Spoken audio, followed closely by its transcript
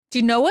Do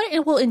you know what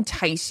it will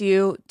entice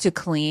you to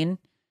clean?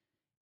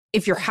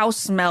 If your house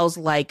smells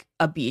like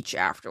a beach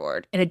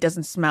afterward and it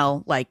doesn't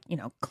smell like,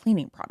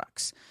 cleaning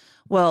products.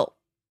 Well,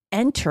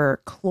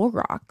 enter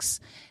Clorox.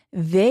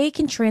 They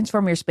can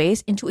transform your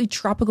space into a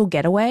tropical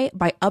getaway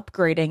by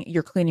upgrading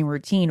your cleaning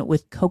routine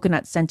with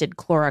coconut-scented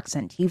Clorox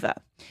Scentiva.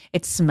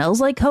 It smells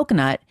like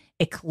coconut,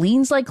 it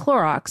cleans like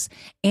Clorox,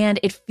 and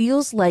it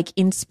feels like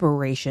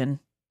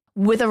inspiration.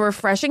 With a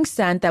refreshing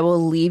scent that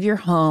will leave your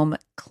home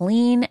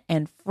clean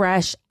and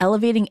fresh,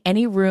 elevating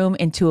any room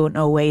into an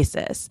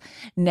oasis.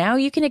 Now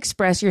you can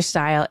express your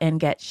style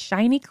and get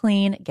shiny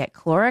clean. Get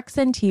Clorox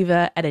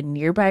Scentiva at a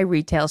nearby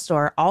retail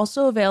store,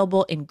 also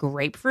available in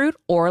grapefruit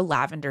or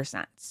lavender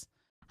scents.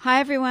 Hi,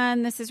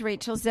 everyone. This is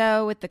Rachel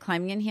Zoe with the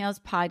Climbing in Heels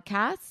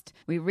podcast.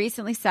 We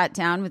recently sat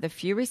down with a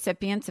few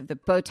recipients of the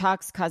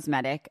Botox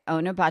Cosmetic,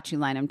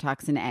 Onabotulinum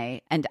Toxin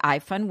A, and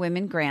iFund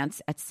Women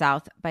grants at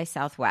South by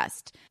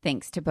Southwest,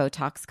 thanks to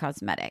Botox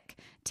Cosmetic.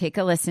 Take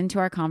a listen to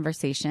our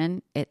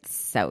conversation. It's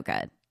so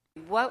good.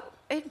 What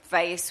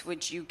advice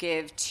would you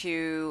give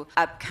to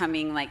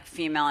upcoming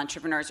female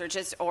entrepreneurs or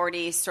just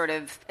already sort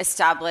of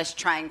established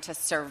trying to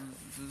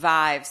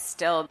survive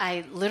still?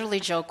 I literally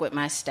joke with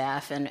my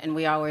staff and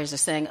we always are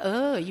saying,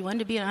 oh, you want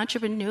to be an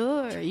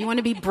entrepreneur? You want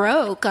to be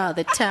broke all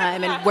the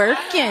time and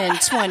working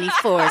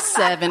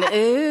 24/7.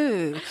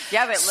 Ooh.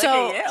 Yeah, but look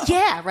at you.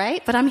 Yeah,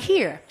 right? But I'm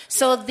here.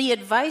 So the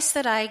advice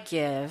that I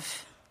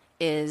give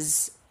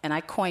is, and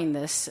I coined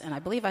this, and I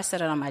believe I said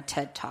it on my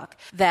TED Talk,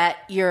 that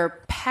your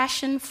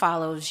passion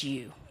follows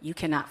you. You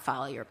cannot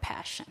follow your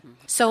passion.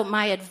 So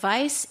my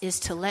advice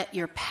is to let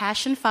your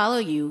passion follow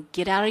you,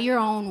 get out of your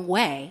own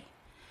way,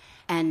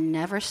 and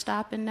never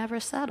stop and never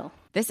settle.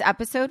 This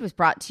episode was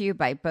brought to you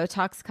by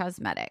Botox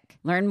Cosmetic.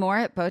 Learn more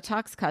at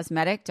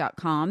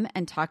BotoxCosmetic.com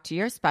and talk to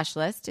your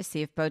specialist to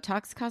see if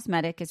Botox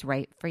Cosmetic is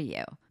right for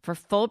you. For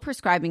full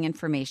prescribing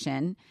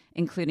information,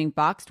 including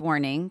boxed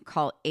warning,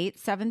 call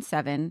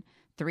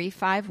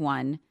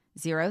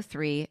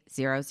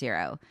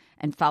 877-351-0300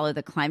 and follow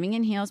the Climbing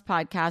in Heels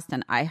podcast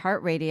on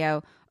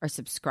iHeartRadio or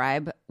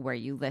subscribe where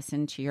you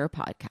listen to your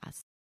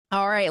podcast.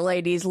 All right,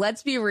 ladies,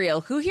 let's be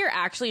real. Who here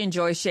actually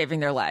enjoys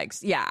shaving their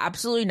legs? Yeah,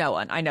 absolutely no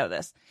one. I know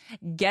this.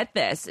 Get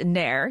this.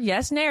 Nair,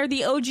 yes, Nair,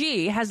 the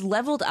OG, has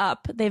leveled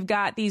up. They've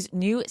got these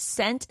new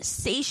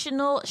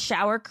sensational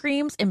shower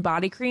creams and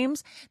body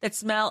creams that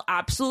smell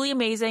absolutely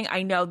amazing.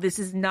 I know this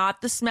is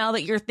not the smell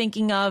that you're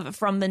thinking of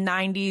from the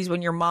 90s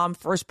when your mom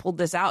first pulled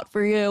this out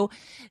for you.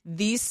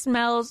 These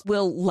smells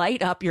will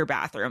light up your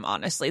bathroom,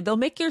 honestly. They'll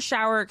make your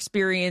shower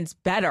experience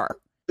better.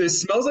 It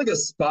smells like a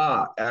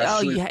spa,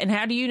 actually. Oh, yeah. And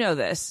how do you know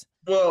this?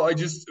 Well,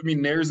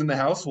 Nair's in the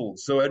household.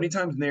 So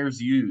anytime Nair's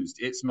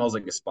used, it smells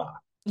like a spa.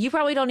 You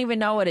probably don't even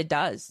know what it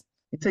does.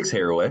 It takes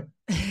hair away.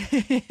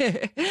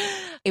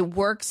 It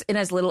works in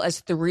as little as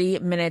 3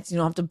 minutes. You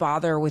don't have to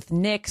bother with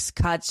nicks,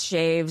 cuts,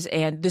 shaves,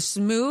 and the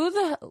smooth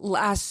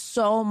lasts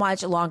so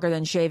much longer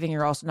than shaving.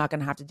 You're also not going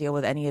to have to deal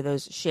with any of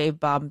those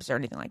shave bumps or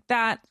anything like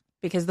that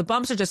because the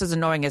bumps are just as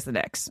annoying as the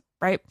nicks,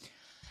 right?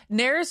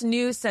 Nair's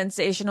new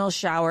sensational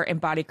shower and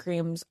body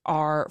creams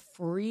are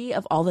free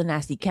of all the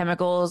nasty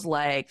chemicals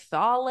like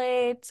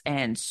phthalates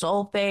and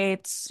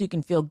sulfates. So you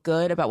can feel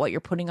good about what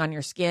you're putting on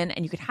your skin,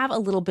 and you can have a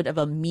little bit of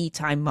a me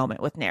time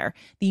moment with Nair,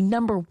 the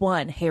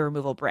 #1 hair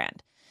removal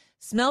brand.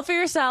 Smell for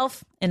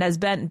yourself, and as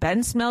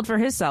Ben smelled for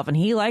himself, and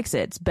he likes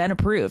it. It's Ben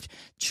approved.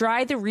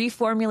 Try the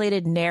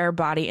reformulated Nair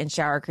body and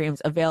shower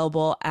creams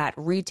available at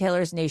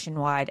retailers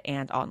nationwide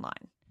and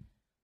online.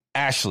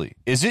 Ashley,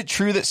 is it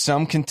true that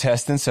some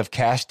contestants have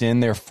cashed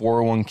in their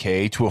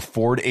 401k to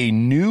afford a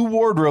new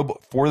wardrobe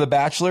for The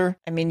Bachelor?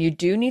 I mean, you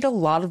do need a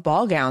lot of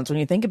ball gowns when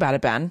you think about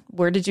it, Ben.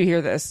 Where did you hear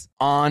this?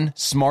 On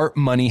Smart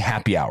Money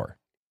Happy Hour.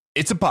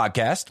 It's a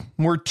podcast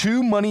where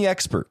two money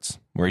experts,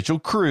 Rachel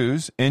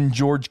Cruz and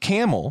George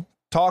Kamel,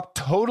 talk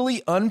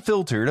totally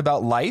unfiltered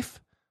about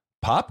life,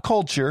 pop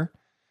culture,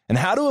 and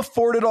how to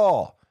afford it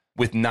all,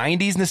 with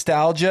 90s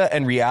nostalgia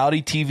and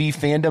reality TV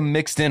fandom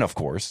mixed in, of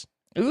course.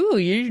 Ooh,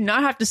 you do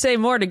not have to say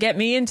more to get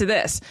me into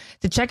this.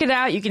 To check it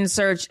out, you can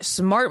search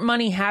Smart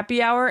Money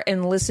Happy Hour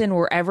and listen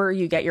wherever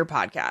you get your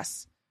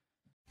podcasts.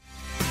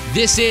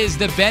 This is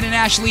the Ben and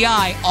Ashley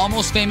I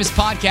Almost Famous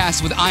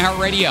podcast with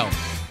iHeartRadio.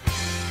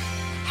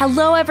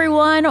 Hello,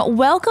 everyone.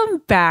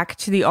 Welcome back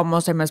to the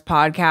Almost Famous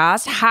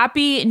podcast.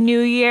 Happy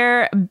New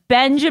Year,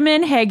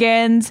 Benjamin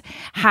Higgins.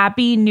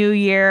 Happy New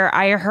Year.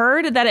 I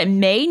heard that it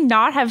may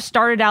not have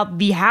started out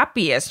the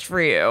happiest for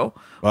you.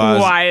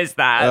 Why is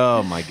that?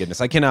 Oh, my goodness.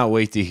 I cannot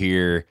wait to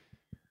hear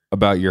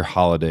about your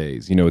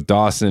holidays, with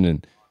Dawson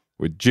and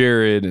with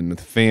Jared and with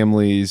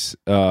families.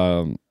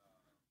 I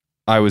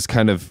was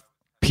kind of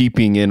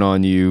peeping in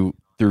on you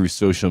through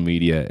social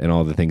media and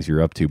all the things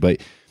you're up to.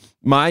 But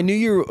my New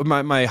Year,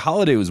 my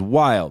holiday was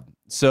wild.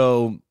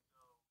 So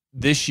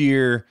this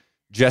year,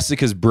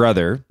 Jessica's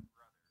brother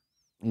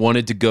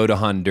wanted to go to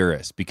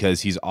Honduras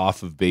because he's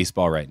off of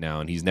baseball right now,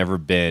 and he's never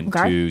been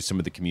to some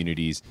of the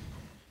communities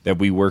that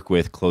we work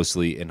with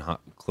closely in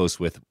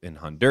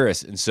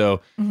Honduras. And so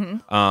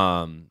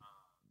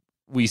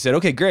we said,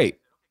 okay, great.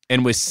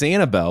 And with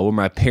Sanibel, where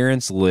my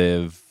parents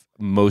live,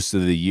 most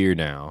of the year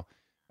now,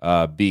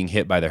 being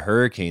hit by the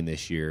hurricane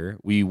this year,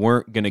 we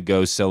weren't going to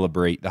go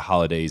celebrate the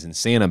holidays in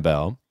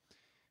Sanibel.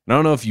 And I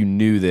don't know if you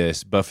knew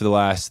this, but for the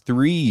last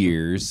 3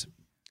 years,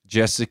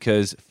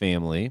 Jessica's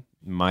family,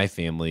 my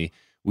family,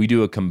 we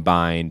do a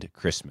combined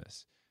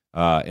Christmas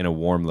in a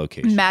warm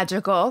location.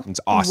 Magical.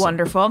 It's awesome.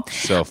 Wonderful.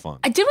 So fun.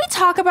 Did we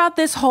talk about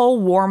this whole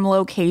warm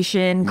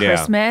location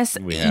Christmas?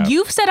 we have.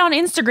 You've said on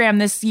Instagram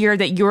this year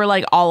that you're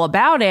like all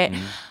about it.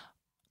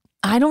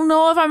 I don't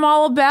know if I'm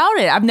all about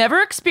it. I've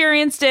never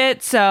experienced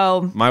it,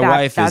 so My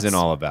wife isn't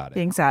all about it.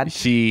 Being sad.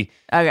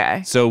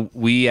 Okay. So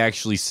we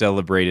actually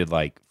celebrated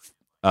like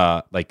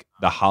the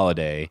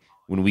holiday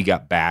when we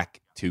got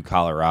back to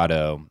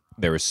Colorado.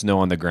 There was snow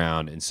on the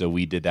ground, and so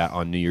we did that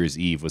on New Year's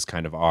Eve. Was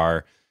kind of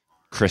our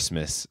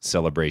Christmas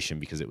celebration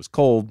because it was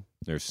cold.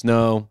 There's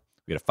snow.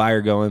 We had a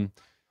fire going.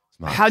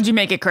 How'd you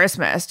make it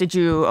Christmas? Did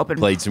you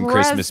played some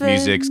Christmas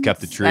music,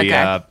 kept the tree Okay.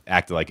 up,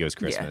 acted like it was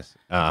Christmas.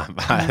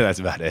 That's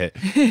about it.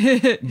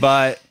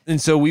 And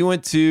so we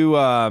went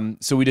to,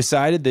 so we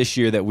decided this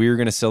year that we were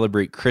going to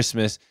celebrate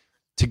Christmas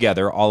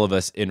together, all of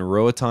us in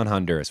Roatan,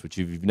 Honduras, which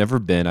if you've never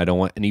been, I don't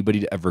want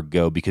anybody to ever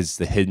go because it's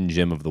the hidden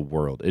gem of the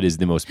world. It is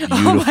the most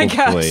beautiful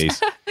place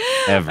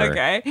ever.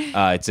 Okay.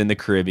 It's in the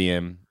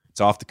Caribbean.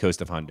 It's off the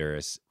coast of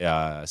Honduras.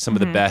 Some of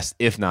the best,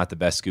 if not the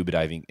best, scuba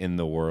diving in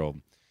the world.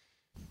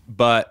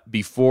 But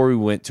before we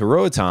went to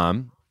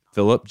Roatan,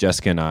 Philip,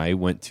 Jessica, and I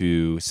went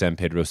to San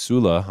Pedro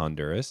Sula,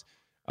 Honduras,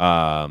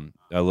 a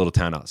little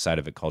town outside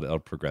of it called El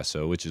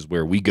Progreso, which is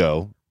where we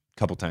go a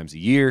couple times a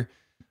year.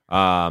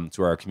 It's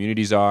where our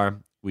communities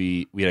are.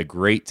 We had a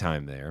great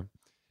time there.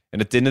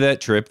 And at the end of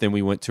that trip, then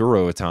we went to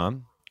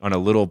Roatan on a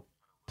little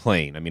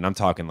plane. I mean, I'm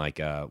talking like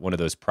one of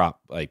those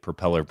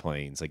propeller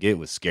planes. Like, it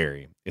was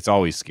scary. It's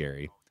always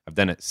scary. I've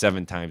done it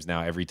 7 times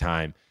now. Every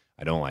time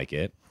I don't like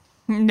it.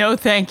 No,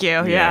 thank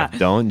you. Yeah.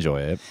 Don't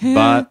enjoy it.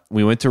 But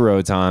we went to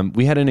Roatan.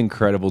 We had an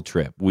incredible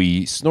trip.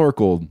 We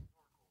snorkeled.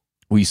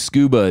 We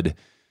scubaed.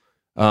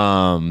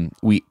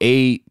 We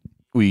ate.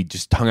 We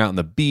just hung out on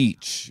the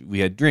beach. We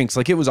had drinks.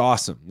 Like, it was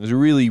awesome. It was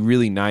really,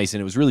 really nice. And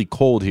it was really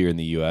cold here in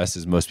the U.S.,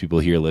 as most people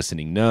here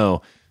listening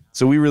know.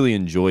 So we really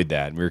enjoyed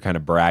that. And we were kind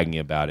of bragging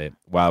about it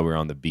while we were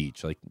on the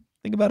beach. Like,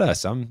 think about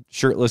us. I'm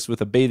shirtless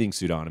with a bathing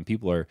suit on, and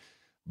people are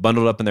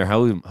bundled up in their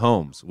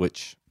homes,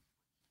 which,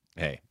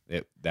 hey,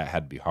 that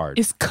had to be hard.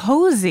 It's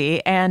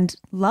cozy and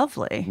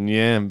lovely.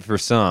 Yeah, for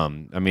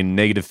some. I mean,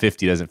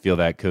 -50 doesn't feel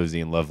that cozy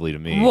and lovely to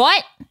me.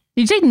 What?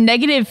 Did you say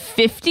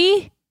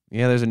 -50?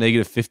 Yeah, there's a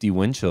 -50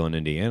 wind chill in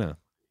Indiana.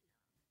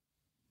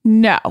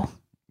 No.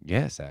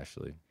 Yes,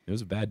 Ashley. It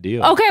was a bad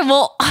deal. Okay,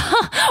 well,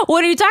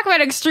 when you talk about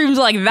extremes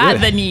like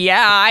that, then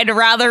I'd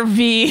rather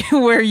be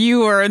where you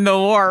were in the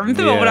warmth.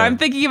 But when I'm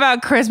thinking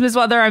about Christmas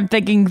weather, I'm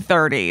thinking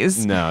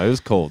 30s. No, it was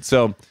cold.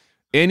 So,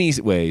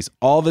 anyways,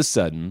 all of a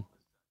sudden,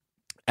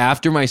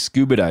 after my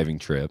scuba diving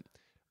trip,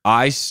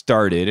 I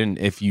started, and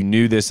if you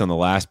knew this on the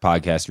last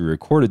podcast we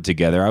recorded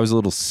together, I was a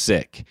little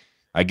sick.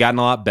 I'd gotten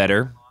a lot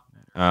better.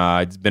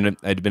 I'd been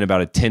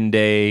about a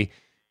 10-day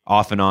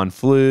off and on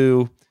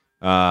flu.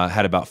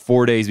 Had about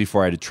 4 days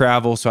before I had to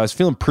travel. So I was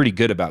feeling pretty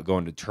good about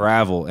going to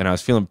travel, and I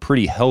was feeling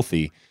pretty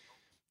healthy.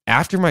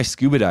 After my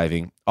scuba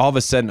diving, all of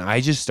a sudden, I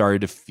just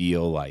started to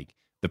feel like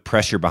the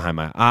pressure behind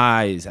my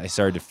eyes. I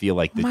started to feel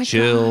like the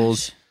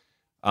chills.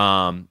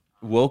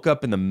 Woke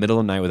up in the middle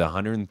of the night with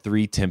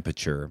 103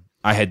 temperature.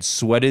 I had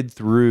sweated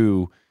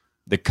through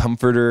the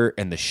comforter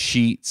and the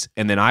sheets,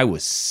 and then I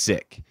was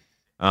sick.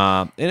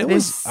 I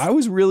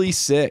was really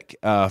sick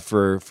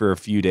for a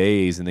few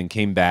days, and then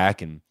came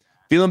back and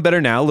feeling better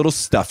now, a little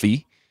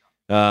stuffy.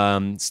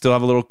 Still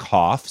have a little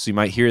cough, so you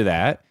might hear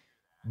that.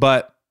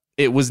 But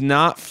it was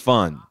not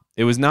fun.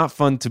 It was not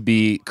fun to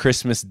be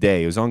Christmas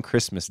Day. It was on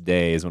Christmas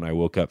Day is when I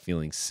woke up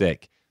feeling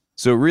sick.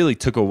 So it really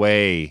took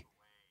away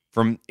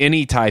from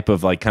any type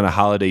of like kind of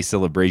holiday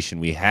celebration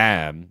we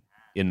had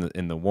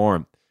in the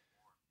warmth.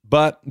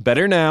 But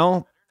better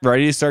now,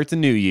 ready to start the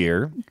new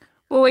year.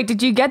 Well, wait,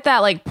 did you get that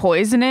like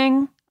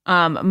poisoning?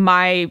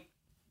 My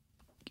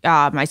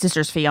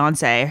sister's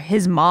fiance,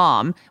 his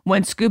mom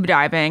went scuba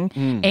diving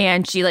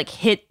and she like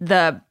hit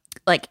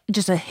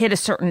hit a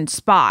certain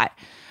spot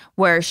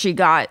where she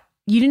got,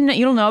 you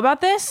don't know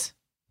about this?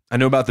 I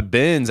know about the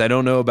bends. I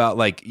don't know about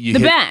like the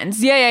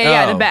bends.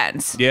 Yeah, the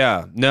bends.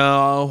 Yeah,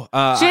 no.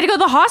 She had to go to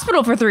the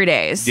hospital for 3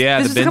 days.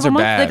 Yeah, the bends are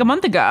bad. Like a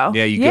month ago.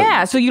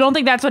 Yeah, so you don't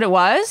think that's what it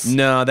was?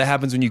 No, that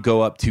happens when you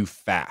go up too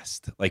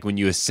fast. Like when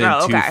you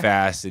ascend too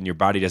fast and your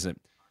body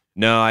doesn't.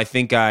 No, I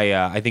think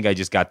I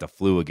just got the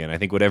flu again. I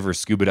think whatever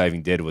scuba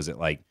diving did was it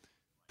like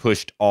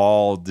pushed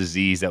all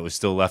disease that was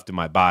still left in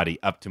my body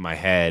up to my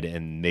head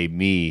and made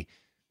me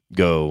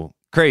go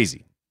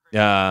crazy.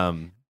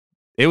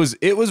 It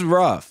was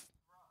rough.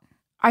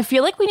 I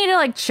feel like we need to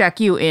like check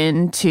you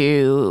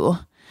into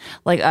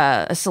like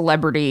a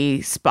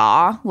celebrity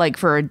spa, like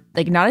for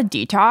like not a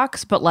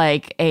detox, but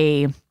like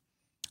a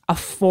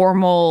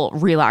formal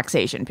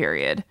relaxation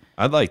period.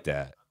 I'd like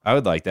that. I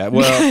would like that.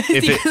 Well,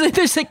 because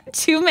there's like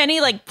too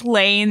many like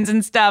planes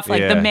and stuff.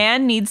 Like the Yeah.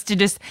 man needs to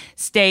just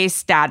stay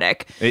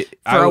static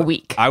for a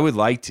week. I would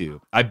like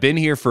to. I've been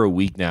here for a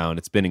week now, and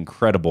it's been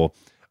incredible.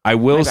 I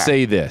will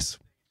say this,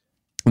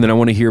 and then I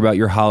want to hear about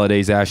your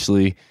holidays,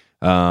 Ashley.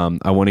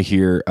 I want to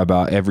hear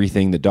about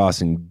everything that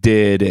Dawson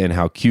did and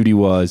how cute he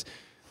was.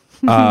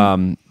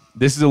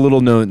 This is a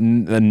little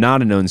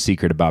not a known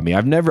secret about me. I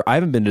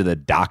haven't been to the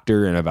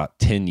doctor in about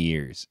 10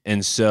 years.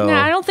 And so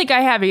I don't think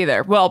I have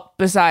either. Well,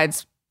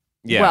 besides,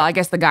 yeah. well, I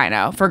guess the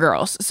gyno for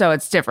girls. So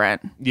it's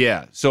different.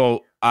 Yeah.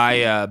 So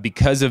I,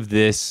 because of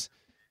this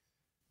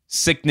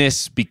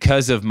sickness,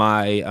 because of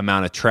my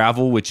amount of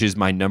travel, which is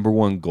my number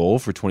one goal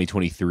for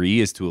 2023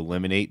 is to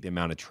eliminate the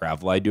amount of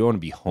travel I do. I want to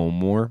be home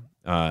more.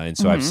 And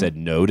so I've said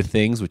no to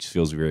things, which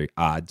feels very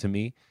odd to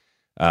me.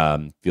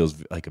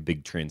 Feels like a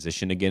big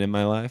transition again in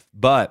my life.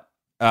 But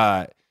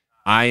I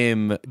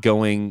am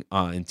going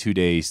in 2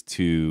 days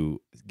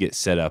to get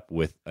set up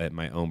with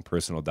my own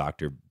personal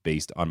doctor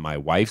based on my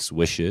wife's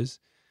wishes.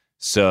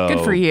 So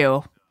Good for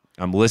you.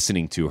 I'm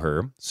listening to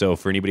her. So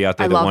for anybody out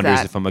there I that love wonders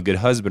that. if I'm a good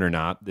husband or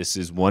not, this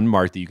is one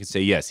mark that you can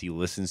say, yes, he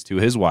listens to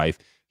his wife.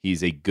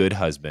 He's a good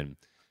husband.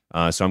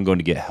 So I'm going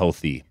to get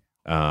healthy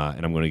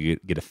and I'm going to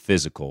get a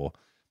physical.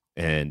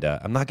 And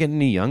I'm not getting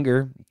any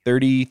younger.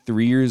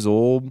 33 years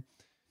old.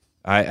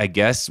 I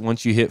guess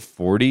once you hit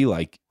 40,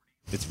 like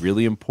it's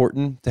really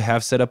important to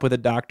have set up with a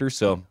doctor.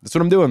 So that's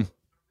what I'm doing.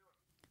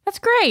 That's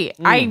great.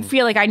 I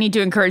feel like I need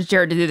to encourage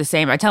Jared to do the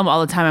same. I tell him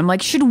all the time, I'm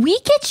like, should we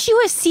get you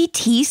a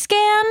CT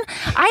scan?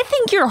 I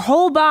think your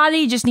whole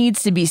body just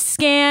needs to be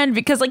scanned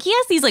because like he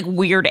has these like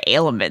weird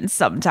ailments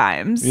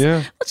sometimes.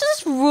 Yeah. Let's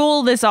just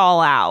rule this all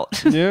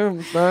out. Yeah.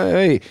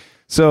 Hey,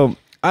 so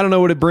I don't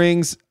know what it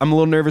brings. I'm a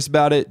little nervous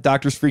about it.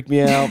 Doctors freak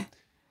me out.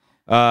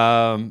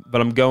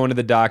 But I'm going to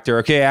the doctor.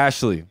 Okay,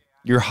 Ashley,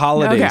 your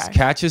holidays. Okay.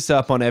 Catch us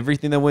up on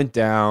everything that went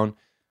down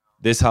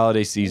this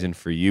holiday season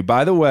for you.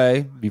 By the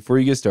way, before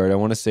you get started, I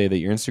want to say that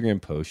your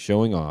Instagram post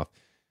showing off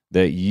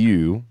that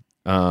you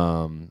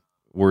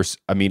were,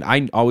 I mean,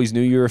 I always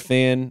knew you were a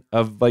fan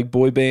of like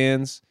boy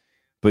bands,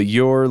 but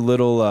your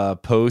little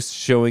post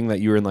showing that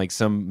you were in like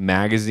some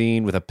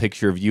magazine with a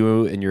picture of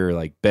you in your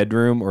like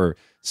bedroom or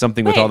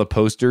something with Wait. all the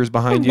posters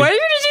behind you. Where did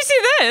you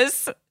see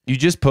this? You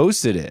just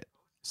posted it.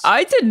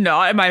 I did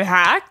not. Am I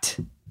hacked?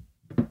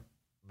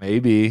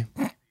 Maybe.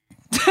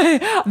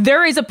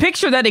 There is a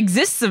picture that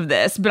exists of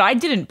this, but I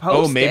didn't post it.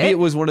 Oh, maybe it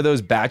was one of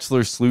those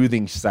bachelor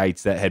sleuthing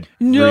sites that had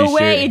No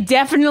way. reshared. It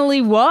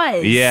definitely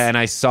was. Yeah, and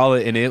I saw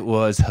it and it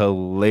was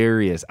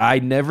hilarious. I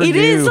never It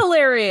knew is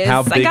hilarious. how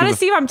I big gotta of a-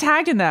 see if I'm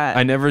tagged in that.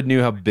 I never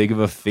knew how big of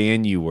a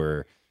fan you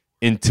were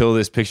until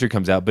this picture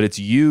comes out. But it's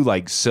you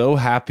like so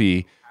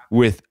happy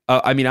with,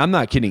 I mean, I'm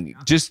not kidding.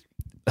 Just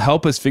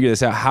help us figure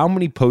this out. How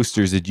many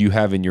posters did you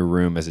have in your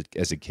room as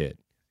a kid?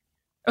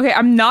 Okay,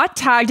 I'm not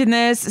tagged in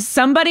this.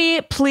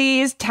 Somebody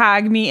please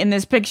tag me in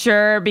this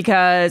picture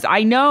because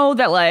I know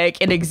that like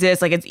it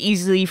exists. Like it's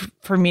easy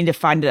for me to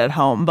find it at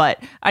home,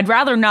 but I'd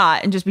rather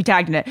not and just be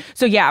tagged in it.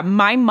 So yeah,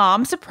 my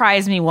mom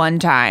surprised me one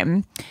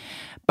time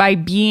by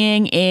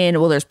being in,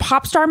 well, there's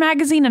Popstar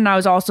magazine and I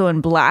was also in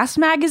Blast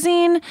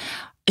magazine.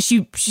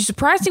 She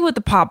surprised me with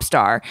the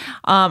Popstar.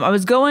 I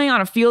was going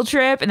on a field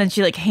trip and then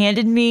she like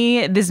handed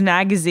me this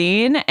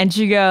magazine and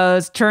she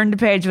goes, turn to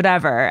page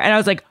whatever. And I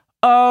was like,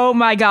 oh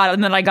my God.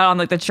 And then I got on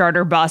like the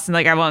charter bus and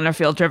like I went on a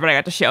field trip and I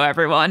got to show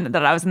everyone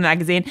that I was in the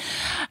magazine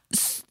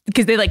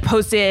because they like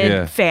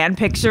posted fan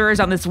pictures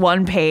on this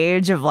one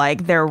page of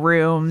like their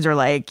rooms or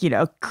like, you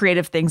know,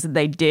 creative things that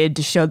they did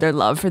to show their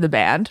love for the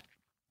band.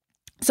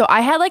 So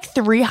I had like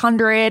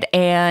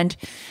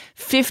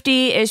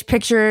 350-ish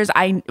pictures,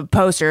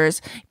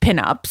 posters,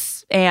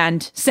 pinups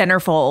and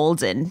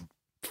centerfolds and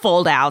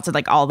fold outs and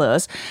like all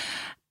those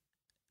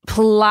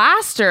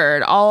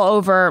plastered all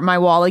over my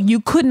wall. Like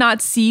you could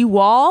not see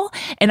wall.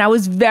 And I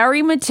was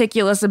very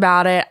meticulous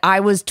about it.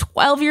 I was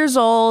 12 years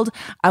old.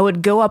 I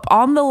would go up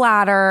on the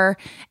ladder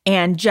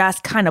and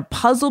just kind of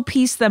puzzle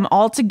piece them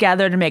all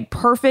together to make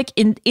perfect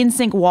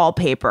in-sync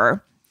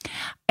wallpaper.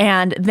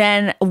 And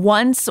then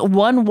once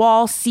one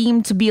wall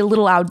seemed to be a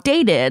little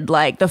outdated,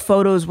 like the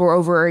photos were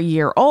over a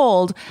year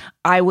old,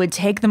 I would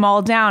take them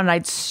all down and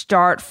I'd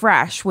start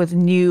fresh with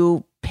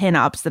new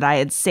pinups that I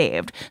had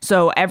saved.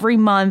 So every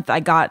month I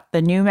got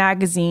the new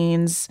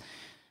magazines,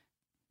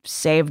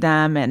 saved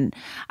them, and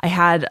I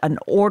had an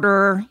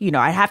order, you know,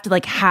 I have to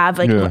like have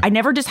like, I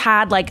never just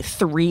had like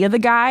 3 of the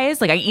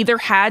guys. Like I either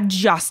had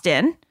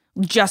Justin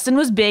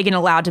was big and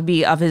allowed to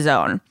be of his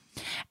own.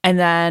 And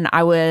then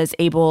I was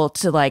able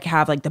to like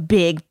have like the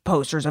big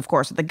posters, of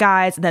course, of the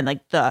guys, and then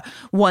like the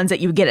ones that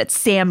you would get at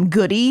Sam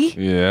Goody.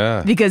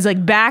 Yeah. Because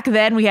like back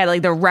then we had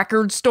like the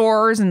record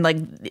stores and like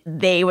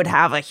they would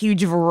have a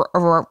huge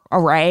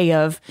array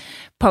of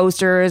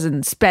posters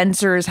and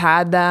Spencer's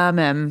had them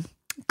and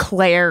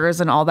Claire's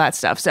and all that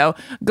stuff. So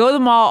go to the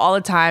mall all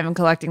the time and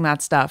collecting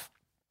that stuff.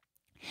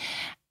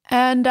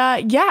 And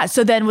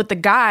so then with the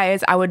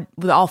guys, I would,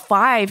 with all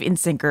 5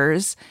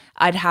 NSYNCers,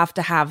 I'd have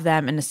to have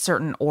them in a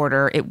certain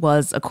order. It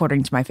was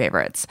according to my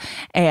favorites.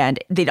 And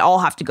they'd all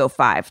have to go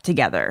 5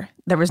 together.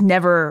 There was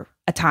never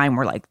a time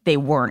where like they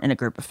weren't in a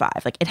group of 5.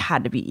 Like it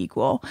had to be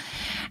equal.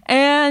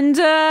 And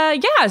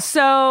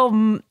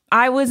so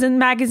I was in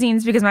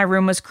magazines because my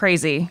room was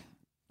crazy.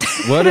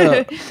 What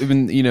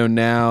even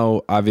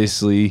now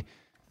obviously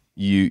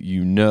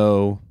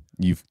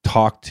you've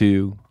talked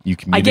to, you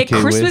communicate I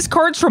get Christmas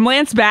cards from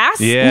Lance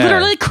Bass. Yeah.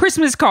 Literally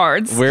Christmas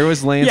cards. Where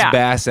was Lance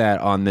Bass at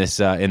on this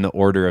in the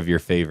order of your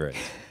favorites?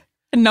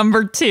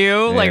 Number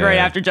 2, like right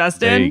after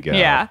Justin. There you go.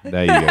 Yeah.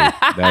 There you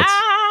go.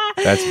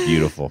 That's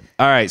beautiful.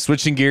 All right,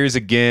 switching gears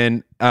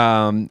again.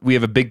 We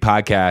have a big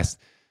podcast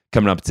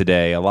coming up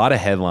today. A lot of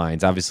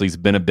headlines. Obviously, it's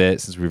been a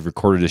bit since we've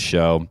recorded a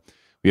show.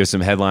 We have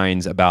some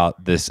headlines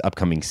about this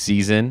upcoming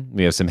season.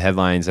 We have some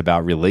headlines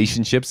about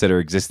relationships that are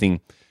existing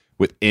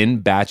within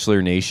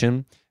Bachelor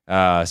Nation.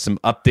 Some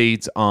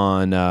updates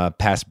on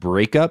past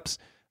breakups,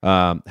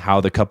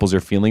 how the couples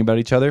are feeling about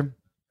each other.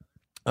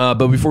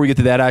 But before we get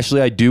to that,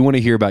 Ashley, I do want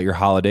to hear about your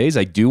holidays.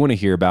 I do want to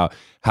hear about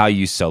how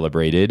you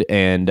celebrated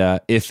and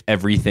if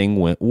everything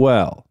went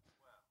well.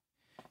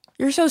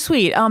 You're so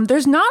sweet.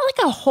 There's not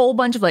like a whole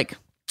bunch of like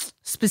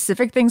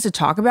specific things to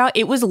talk about.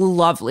 It was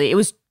lovely. It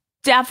was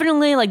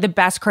definitely like the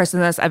best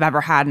Christmas I've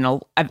ever had in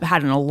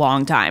a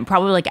long time.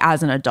 Probably like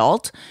as an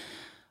adult.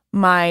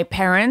 My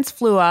parents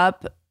flew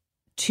up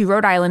to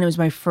Rhode Island. It was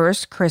my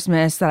first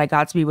Christmas that I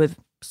got to be with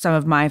some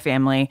of my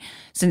family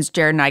since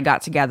Jared and I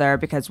got together,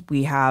 because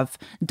we have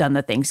done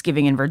the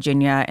Thanksgiving in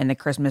Virginia and the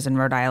Christmas in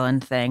Rhode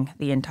Island thing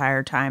the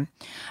entire time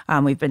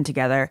we've been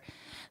together.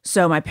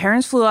 So my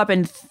parents flew up,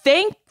 and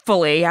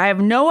thankfully, I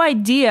have no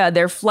idea,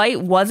 their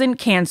flight wasn't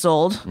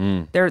canceled.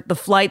 The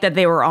flight that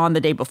they were on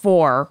the day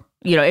before,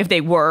 if they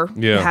were,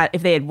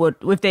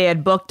 if they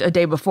had booked a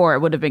day before, it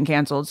would have been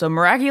canceled. So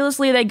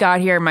miraculously, they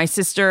got here. My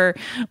sister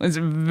was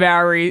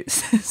very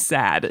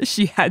sad.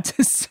 She had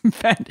to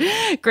spend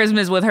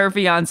Christmas with her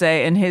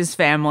fiance and his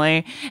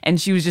family,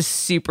 and she was just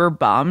super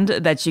bummed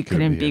that she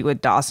couldn't be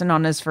with Dawson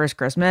on his first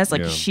Christmas.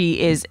 Like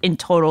she is in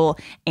total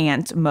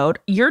aunt mode.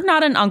 You're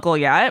not an uncle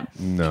yet.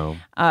 No.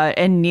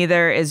 And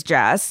neither is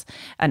Jess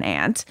an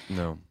aunt.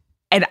 No.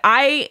 And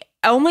I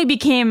only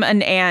became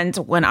an aunt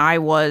when I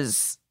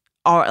was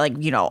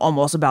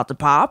almost about to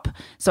pop.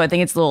 So I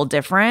think it's a little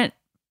different.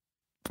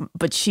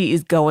 But she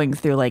is going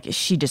through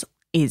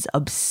she's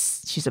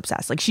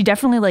obsessed. Like she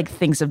definitely like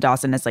thinks of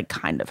Dawson as like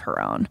kind of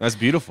her own. That's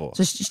beautiful.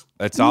 So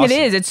that's awesome.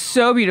 It is. It's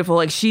so beautiful.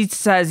 Like she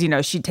says,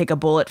 she'd take a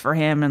bullet for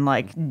him and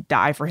like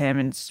die for him,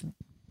 and it's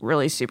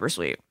really super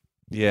sweet.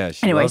 Yeah.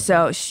 Anyway,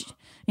 so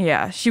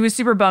she was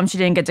super bummed she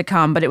didn't get to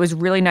come, but it was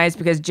really nice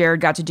because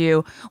Jared got to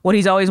do what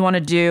he's always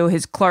wanted to do,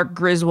 his Clark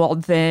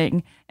Griswold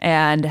thing,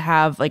 and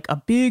have like a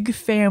big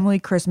family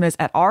Christmas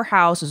at our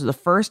house. This was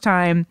the first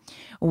time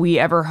we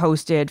ever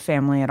hosted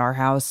family at our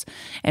house.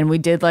 And we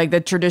did like the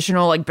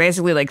traditional, like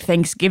basically like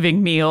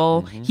Thanksgiving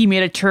meal. Mm-hmm. He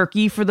made a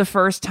turkey for the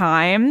first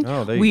time.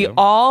 Oh, there you we go.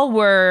 all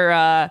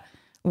were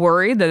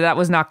worried that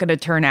was not going to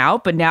turn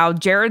out, but now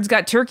Jared's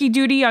got turkey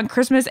duty on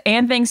Christmas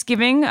and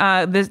Thanksgiving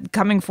this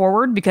coming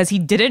forward, because he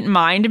didn't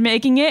mind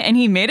making it and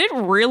he made it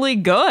really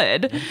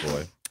good. Oh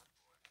boy.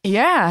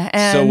 Yeah.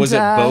 And, so was it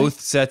both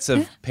sets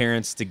of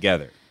parents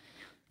together?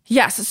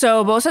 Yes.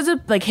 So both sets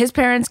of, like, his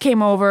parents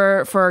came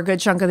over for a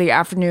good chunk of the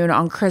afternoon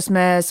on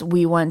Christmas.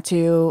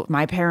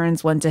 My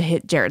parents went to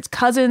hit Jared's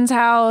cousin's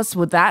house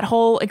with that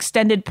whole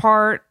extended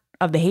part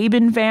of the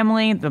Haben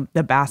family,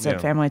 the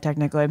Bassett family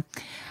technically,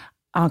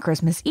 on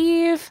Christmas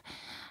Eve.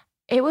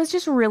 It was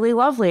just really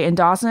lovely. And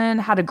Dawson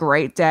had a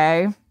great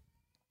day.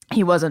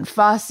 He wasn't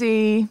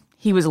fussy.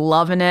 He was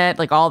loving it.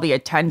 Like all the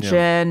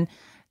attention,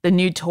 the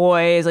new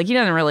toys. Like he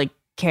doesn't really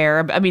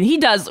care. I mean, he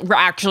does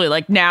actually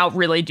like now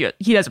really do.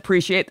 He does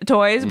appreciate the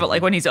toys, but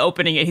like when he's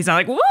opening it, he's not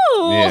like,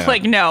 woo,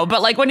 like no.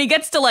 But like when he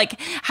gets to like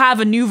have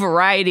a new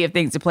variety of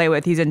things to play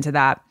with, he's into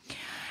that.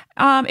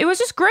 It was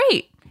just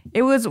great.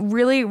 It was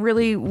really,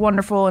 really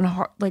wonderful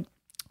and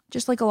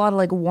just like a lot of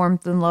like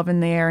warmth and love in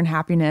the air and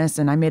happiness.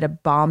 And I made a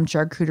bomb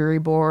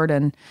charcuterie board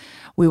and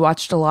we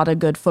watched a lot of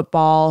good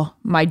football.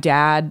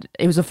 It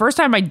was the first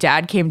time my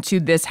dad came to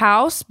this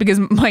house, because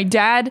my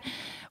dad,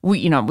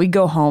 we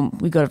go home,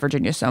 we go to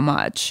Virginia so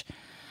much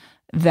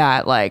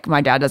that like my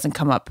dad doesn't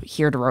come up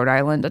here to Rhode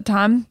Island a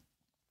ton.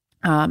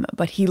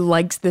 But he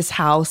likes this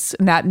house,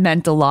 and that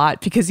meant a lot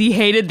because he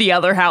hated the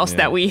other house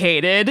that we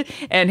hated.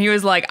 And he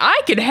was like,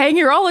 I could hang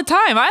here all the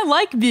time. I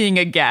like being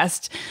a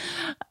guest.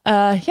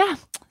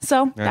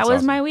 So that was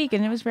awesome. My week,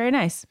 and it was very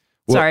nice.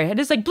 Well, sorry, I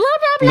just like blah,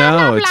 blah,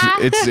 blah, blah,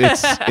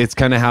 blah. It's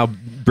kind of how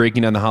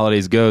breaking down the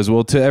holidays goes.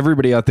 Well, to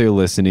everybody out there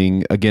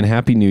listening, again,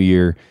 Happy New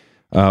Year.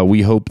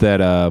 We hope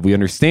that we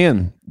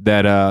understand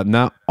that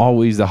not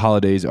always the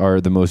holidays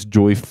are the most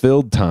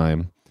joy-filled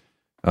time.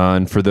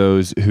 And for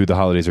those who the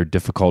holidays are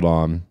difficult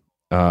on,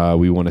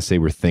 we want to say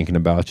we're thinking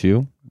about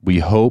you. We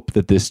hope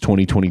that this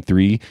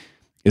 2023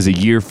 is a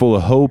year full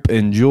of hope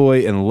and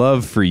joy and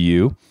love for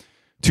you.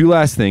 Two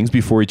last things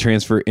before we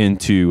transfer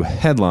into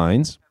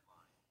headlines.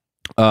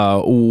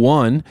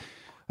 One,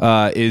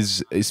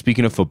 is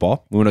speaking of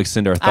football. We want to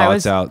extend our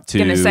thoughts out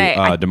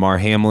to Damar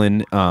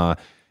Hamlin and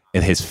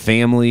his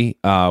family.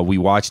 We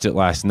watched it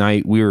last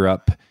night. We were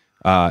up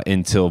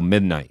until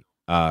midnight.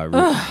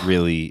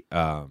 Really,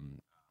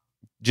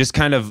 just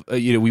kind of,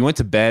 we went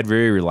to bed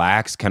very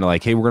relaxed, kind of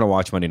like, hey, we're going to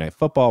watch Monday Night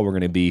Football. We're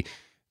going to be,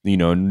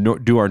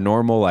 do our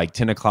normal, like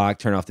 10 o'clock,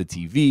 turn off the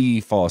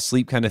TV, fall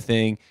asleep kind of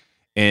thing.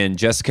 And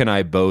Jessica and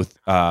I both,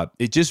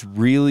 it just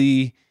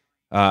really,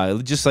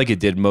 just like it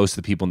did most of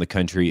the people in the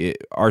country,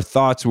 our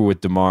thoughts were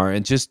with Damar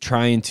and just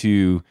trying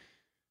to,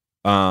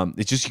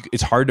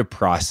 it's hard to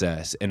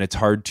process and it's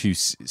hard to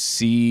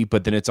see,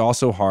 but then it's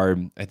also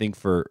hard, I think,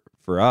 for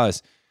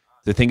us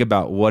to think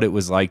about what it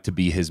was like to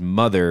be his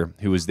mother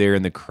who was there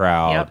in the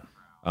crowd.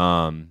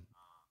 Yep.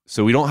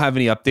 So we don't have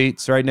any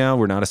updates right now.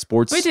 We're not a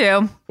sports. We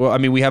do. Well, I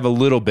mean, we have a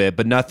little bit,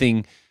 but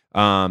nothing.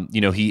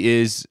 He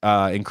is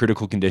in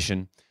critical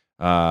condition.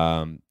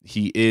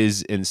 He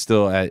is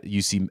still at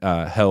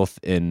UC Health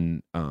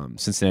in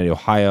Cincinnati,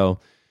 Ohio.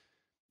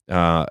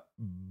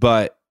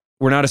 But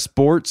we're not a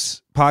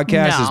sports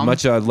podcast as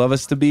much as I'd love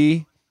us to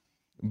be.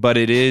 But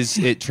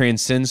it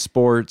transcends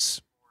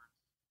sports.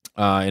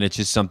 And it's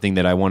just something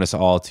that I want us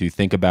all to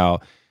think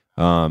about.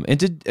 And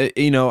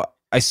to,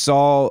 I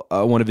saw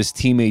one of his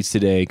teammates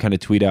today kind of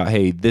tweet out,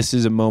 hey, this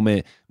is a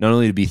moment not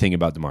only to be thinking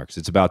about Damar, because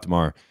it's about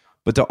Damar,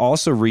 but to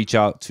also reach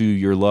out to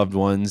your loved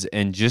ones.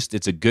 And just,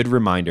 it's a good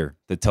reminder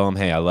to tell them,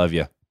 hey, I love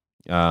you.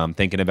 I'm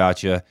thinking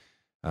about you.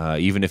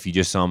 Even if you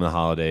just saw them in the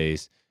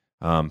holidays.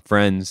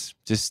 Friends,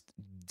 just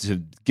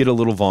to get a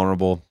little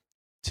vulnerable,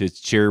 to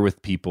share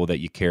with people that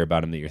you care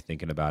about them, that you're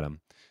thinking about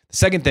them. The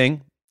second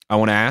thing I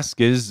want to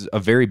ask is a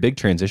very big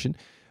transition.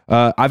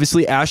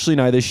 Obviously, Ashley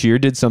and I this year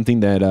did something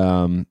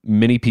that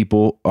many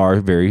people are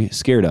very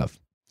scared of.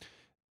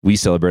 We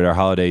celebrate our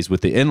holidays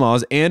with the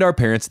in-laws and our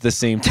parents at the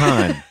same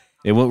time.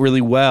 It went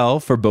really well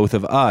for both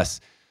of us.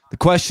 The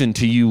question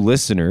to you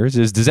listeners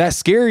is, does that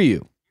scare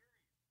you?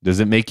 Does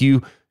it make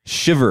you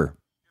shiver?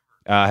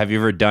 Have you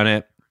ever done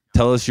it?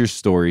 Tell us your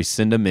story.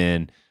 Send them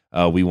in.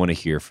 We want to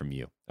hear from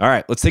you. All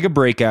right, let's take a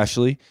break,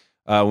 Ashley.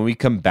 When we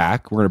come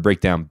back, we're going to break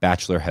down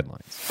Bachelor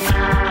headlines.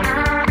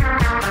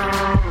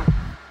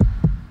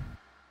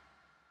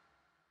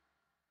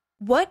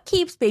 What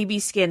keeps baby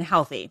skin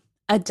healthy?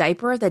 A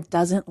diaper that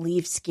doesn't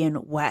leave skin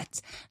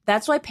wet.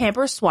 That's why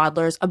Pampers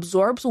Swaddlers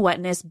absorbs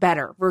wetness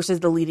better versus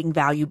the leading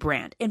value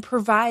brand and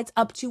provides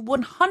up to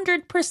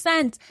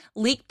 100%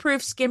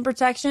 leak-proof skin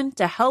protection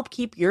to help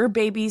keep your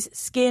baby's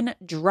skin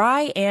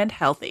dry and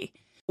healthy.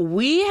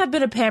 We have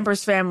been a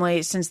Pampers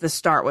family since the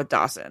start with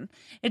Dawson.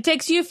 It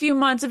takes you a few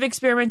months of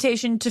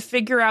experimentation to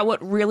figure out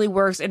what really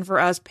works, and for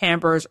us,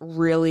 Pampers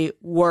really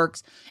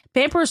works.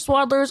 Pampers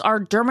Swaddlers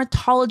are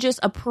dermatologist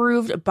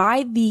approved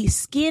by the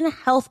Skin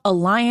Health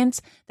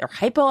Alliance. They're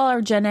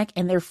hypoallergenic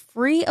and they're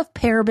free of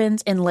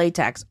parabens and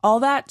latex.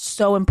 All that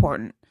so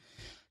important.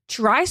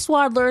 Try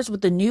Swaddlers with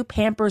the new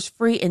Pampers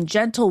Free and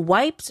Gentle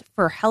wipes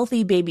for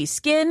healthy baby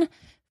skin.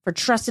 For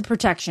trusted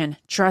protection,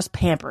 trust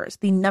Pampers,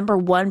 the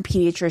 #1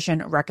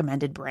 pediatrician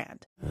recommended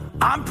brand.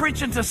 I'm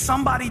preaching to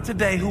somebody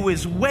today who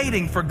is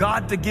waiting for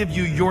God to give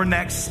you your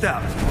next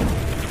step.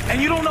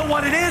 And you don't know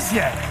what it is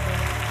yet.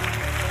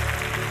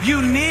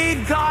 You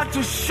need God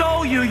to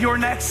show you your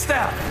next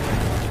step.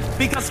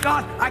 Because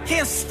God, I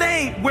can't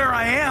stay where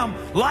I am,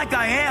 like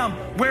I am,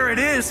 where it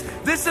is.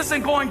 This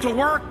isn't going to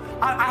work.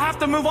 I have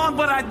to move on,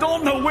 but I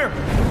don't know where.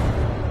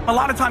 A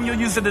lot of time you'll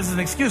use it as an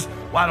excuse.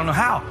 Well, I don't know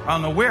how. I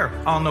don't know where.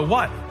 I don't know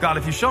what. God,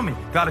 if you show me.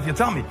 God, if you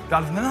tell me.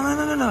 God, if...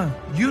 No.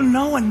 You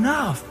know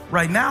enough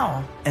right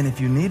now. And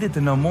if you needed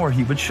to know more,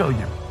 he would show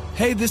you.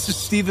 Hey, this is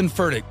Stephen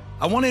Furtick.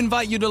 I want to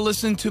invite you to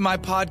listen to my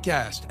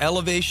podcast,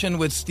 Elevation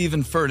with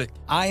Stephen Furtick.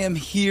 I am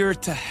here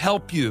to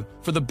help you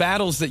for the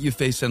battles that you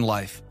face in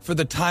life, for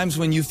the times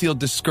when you feel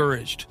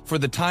discouraged, for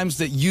the times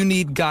that you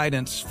need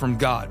guidance from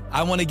God.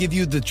 I want to give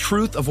you the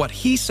truth of what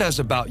he says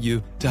about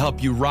you to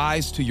help you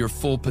rise to your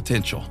full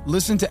potential.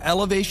 Listen to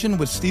Elevation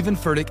with Stephen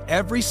Furtick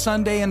every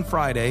Sunday and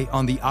Friday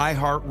on the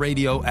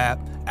iHeartRadio app,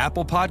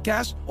 Apple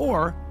Podcasts,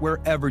 or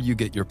wherever you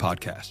get your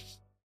podcasts.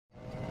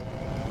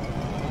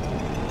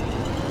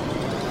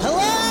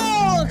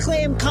 Hello,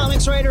 acclaimed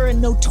comics writer and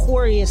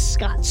notorious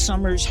Scott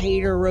Summers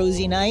hater,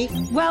 Rosie Knight.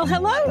 Well,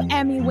 hello,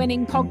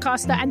 Emmy-winning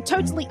podcaster and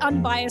totally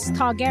unbiased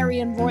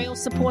Targaryen royal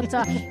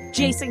supporter,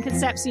 Jason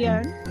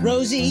Concepcion.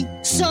 Rosie,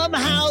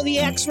 somehow the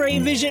X-Ray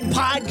Vision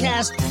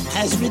podcast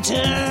has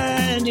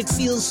returned. It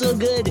feels so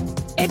good.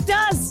 It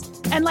does.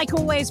 And like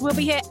always, we'll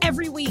be here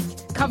every week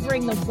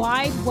covering the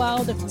wide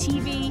world of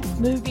TV,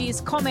 movies,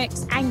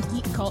 comics, and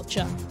geek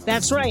culture.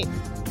 That's right.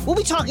 We'll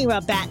be talking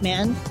about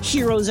Batman,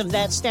 heroes of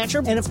that stature,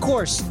 and of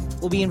course,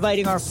 we'll be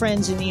inviting our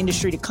friends in the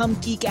industry to come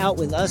geek out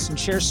with us and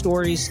share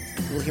stories.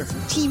 We'll hear from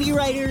TV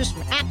writers,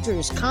 from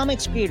actors,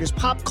 comics creators,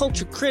 pop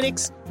culture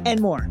critics, and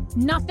more.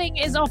 Nothing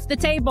is off the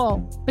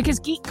table because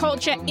geek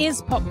culture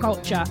is pop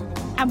culture,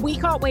 and we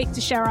can't wait to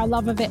share our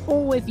love of it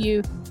all with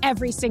you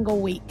every single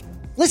week.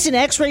 Listen to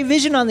X-Ray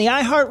Vision on the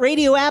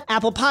iHeartRadio app,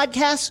 Apple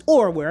Podcasts,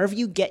 or wherever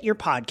you get your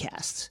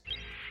podcasts.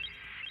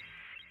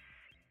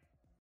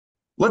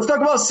 Let's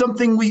talk about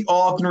something we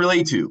all can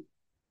relate to.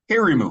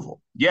 Hair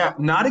removal. Yeah,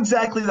 not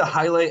exactly the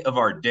highlight of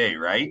our day,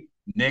 right?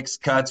 Nicks,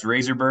 cuts,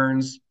 razor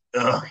burns.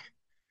 Ugh.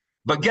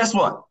 But guess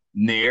what?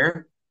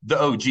 Nair,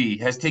 the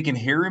OG, has taken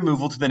hair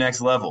removal to the next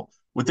level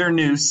with their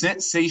new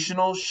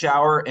sensational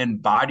shower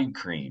and body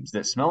creams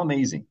that smell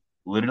amazing.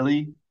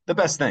 Literally the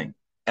best thing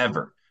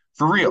ever.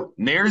 For real,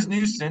 Nair's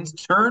new scents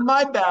turned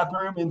my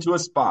bathroom into a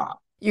spa.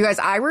 You guys,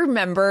 I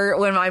remember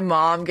when my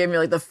mom gave me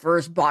like the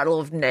first bottle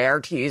of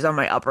Nair to use on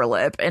my upper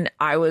lip, and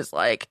I was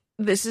like,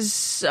 this is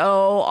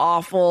so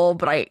awful,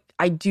 but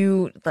I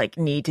do like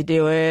need to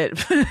do it.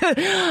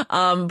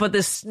 But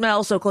the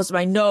smell so close to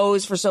my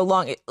nose for so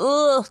long,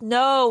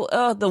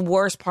 the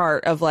worst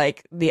part of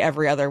like the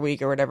every other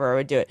week or whatever I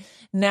would do it.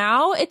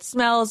 Now it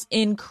smells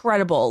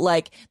incredible.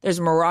 Like there's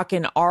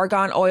Moroccan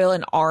argan oil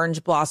and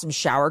orange blossom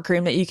shower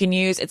cream that you can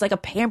use. It's like a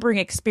pampering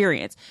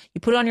experience.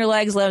 You put it on your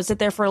legs, let it sit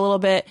there for a little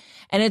bit,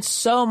 and it's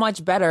so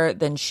much better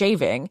than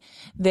shaving.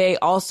 They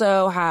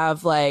also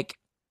have like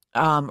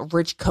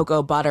rich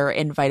cocoa butter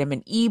and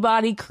vitamin E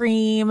body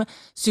cream,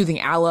 soothing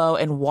aloe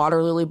and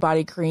water lily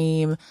body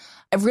cream.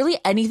 Really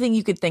anything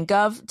you could think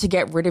of to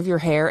get rid of your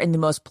hair in the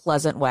most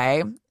pleasant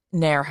way,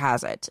 Nair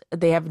has it.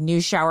 They have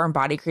new shower and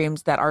body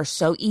creams that are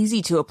so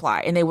easy to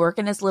apply, and they work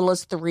in as little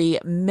as 3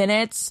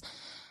 minutes.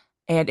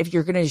 And if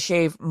you're going to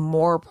shave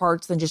more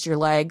parts than just your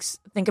legs,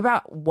 think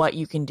about what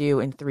you can do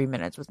in 3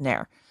 minutes with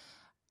Nair.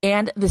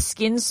 And the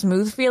skin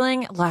smooth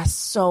feeling lasts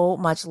so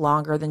much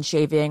longer than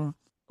shaving.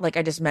 Like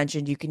I just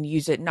mentioned, you can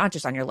use it not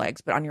just on your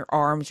legs, but on your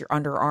arms, your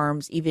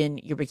underarms, even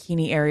your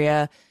bikini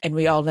area. And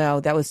we all know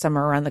that with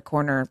summer around the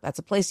corner, that's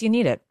a place you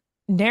need it.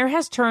 Nair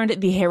has turned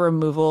the hair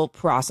removal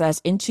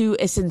process into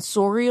a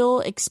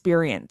sensorial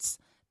experience.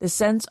 The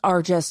scents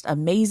are just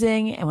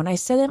amazing. And when I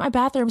say that my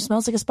bathroom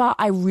smells like a spa,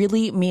 I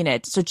really mean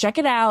it. So check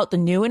it out. The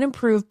new and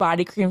improved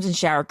body creams and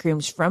shower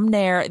creams from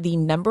Nair, the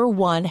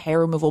 #1 hair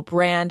removal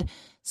brand.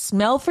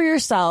 Smell for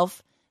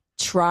yourself.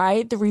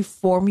 Try the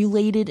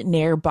reformulated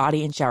Nair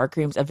body and shower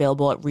creams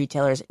available at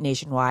retailers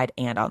nationwide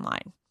and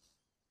online.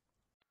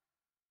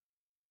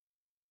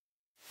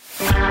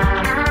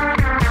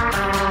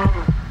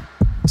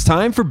 It's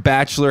time for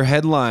Bachelor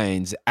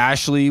headlines.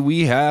 Ashley,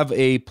 we have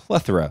a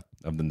plethora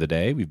of them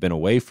today. We've been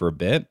away for a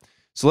bit,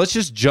 so let's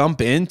just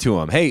jump into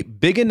them. Hey,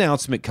 big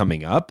announcement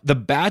coming up. The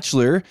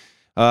Bachelor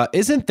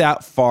isn't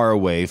that far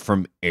away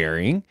from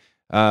airing.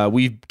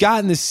 We've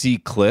gotten to see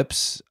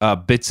clips,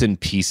 bits and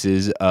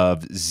pieces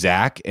of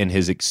Zach and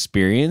his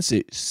experience.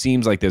 It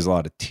seems like there's a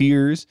lot of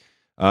tears,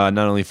 not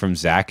only from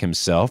Zach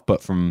himself,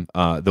 but from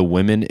the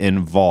women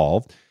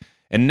involved.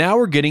 And now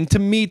we're getting to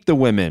meet the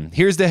women.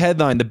 Here's the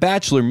headline: The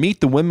Bachelor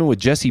Meet the Women with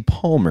Jesse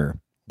Palmer.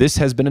 This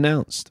has been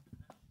announced.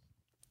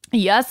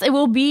 Yes, it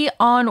will be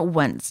on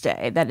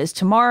Wednesday. That is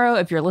tomorrow.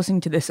 If you're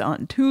listening to this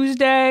on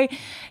Tuesday,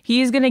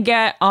 he's going to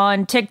get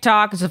on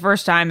TikTok. It's the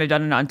first time they've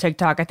done it on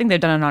TikTok. I think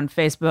they've done it on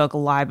Facebook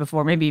Live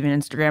before, maybe even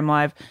Instagram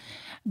Live.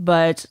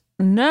 But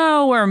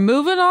no, we're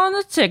moving on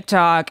to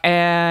TikTok,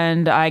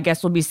 and I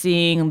guess we'll be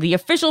seeing the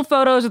official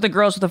photos of the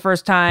girls for the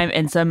first time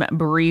and some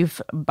brief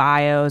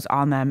bios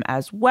on them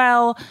as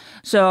well.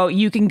 So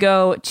you can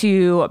go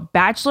to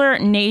Bachelor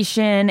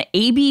Nation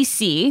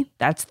ABC,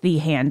 that's the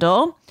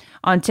handle,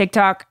 on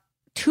TikTok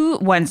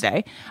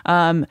Wednesday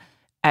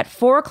at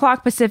 4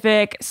 o'clock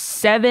Pacific,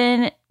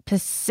 4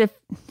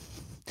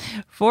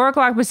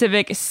 o'clock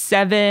Pacific,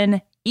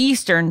 7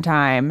 Eastern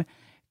time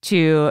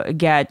to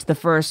get the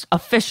first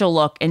official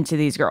look into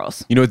these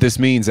girls. You know what this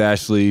means,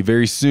 Ashley?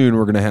 Very soon,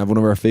 we're going to have one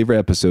of our favorite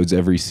episodes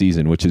every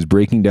season, which is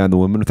breaking down the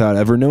women without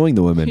ever knowing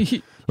the women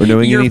or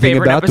knowing anything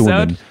about the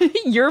women.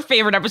 Your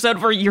favorite episode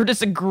where you're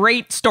just a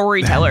great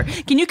storyteller.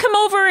 Can you come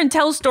over and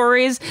tell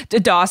stories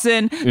to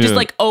Dawson? Just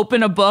like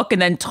open a book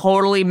and then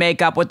totally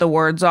make up what the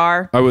words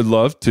are? I would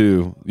love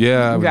to.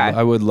 Yeah,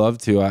 I would love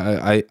to.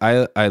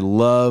 I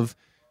love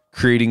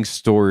creating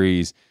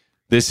stories.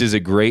 This is a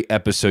great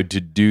episode to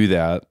do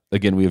that.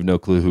 Again, we have no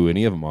clue who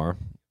any of them are.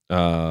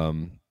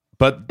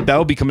 But that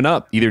will be coming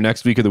up either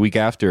next week or the week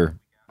after.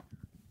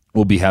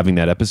 We'll be having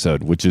that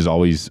episode, which is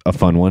always a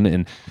fun one.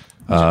 And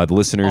the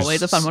listeners...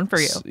 Always a fun one for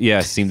you.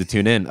 Yeah, seem to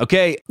tune in.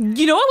 Okay.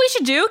 You know what we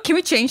should do? Can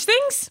we change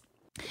things?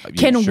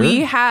 Can we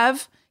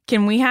have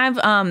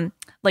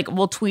like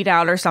we'll tweet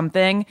out or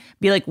something,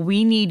 be like,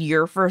 we need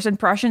your first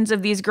impressions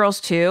of these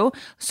girls too.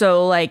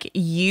 So like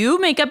you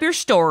make up your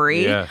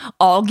story,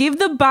 I'll give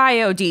the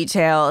bio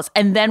details,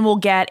 and then we'll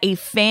get a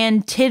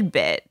fan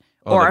tidbit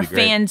or a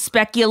fan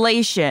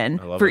speculation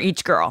for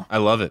each girl. I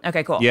love it.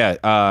 Okay, cool.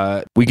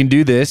 Yeah, we can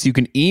do this. You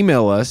can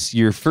email us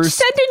your first...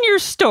 Send in your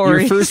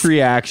stories. Your first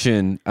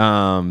reaction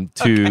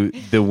to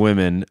the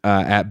women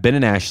at Ben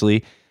and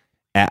Ashley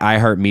at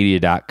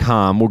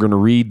iHeartMedia.com. We're going to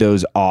read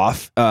those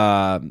off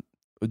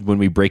when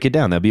we break it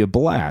down. That'd be a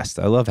blast.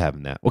 I love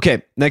having that.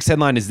 Okay, next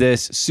headline is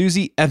this.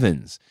 Susie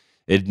Evans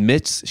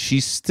admits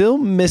she still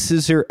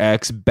misses her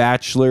ex,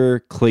 Bachelor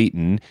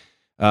Clayton.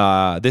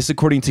 This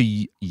according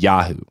to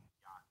Yahoo.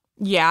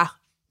 Yeah,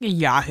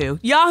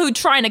 Yahoo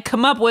trying to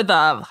come up with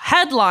a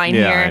headline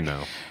here. Yeah, I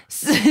know.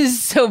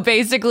 So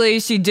basically,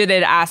 she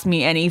didn't ask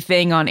me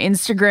anything on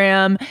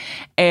Instagram,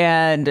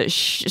 and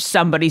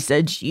somebody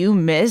said, "You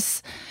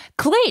miss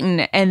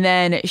Clayton," and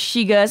then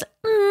she goes,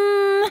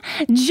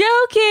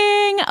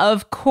 joking.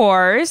 Of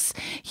course,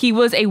 he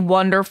was a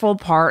wonderful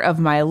part of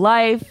my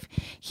life.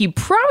 He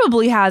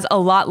probably has a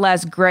lot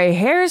less gray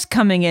hairs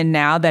coming in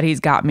now that he's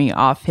got me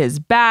off his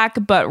back,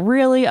 but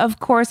really, of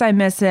course, I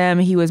miss him.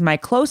 He was my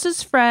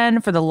closest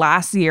friend for the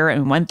last year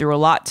and went through a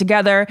lot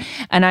together,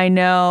 and I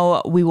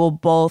know we will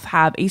both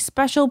have a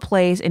special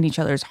place in each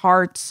other's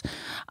hearts.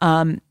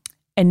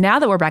 And now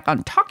that we're back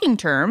on talking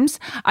terms,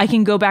 I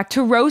can go back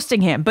to roasting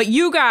him. But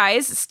you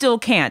guys still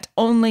can't,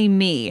 only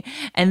me.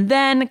 And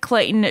then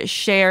Clayton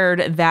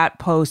shared that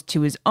post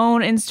to his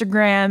own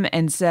Instagram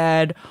and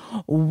said,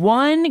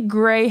 "One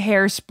gray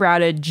hair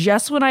sprouted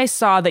just when I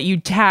saw that you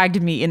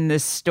tagged me in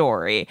this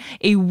story.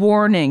 A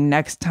warning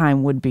next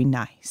time would be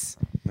nice."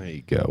 There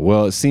you go.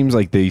 Well, it seems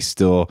like they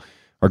still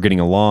are getting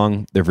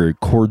along. They're very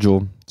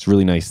cordial. It's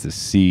really nice to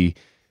see.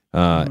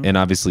 And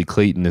obviously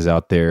Clayton is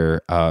out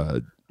there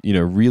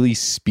really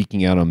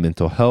speaking out on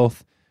mental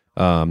health.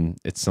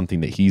 It's something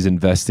that he's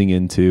investing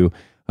into,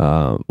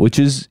 which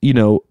is,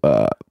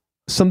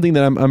 something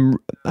that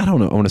I don't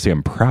know. I want to say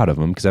I'm proud of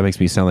him because that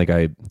makes me sound like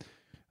I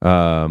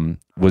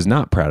was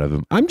not proud of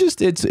him.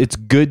 It's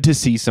good to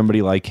see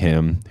somebody like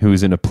him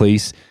who's in a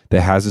place that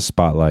has a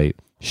spotlight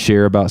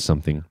share about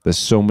something that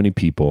so many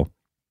people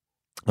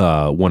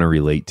want to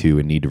relate to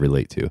and need to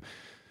relate to.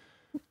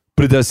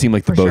 But it does seem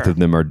like both of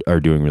them are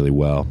doing really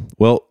well.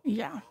 Well,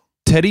 yeah.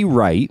 Teddy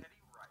Wright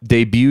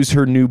debuts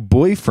her new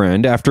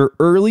boyfriend after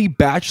early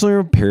Bachelor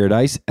in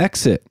Paradise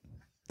exit.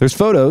 There's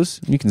photos.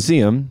 You can see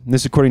them.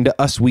 This according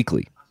to Us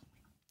Weekly.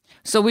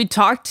 So we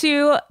talked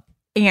to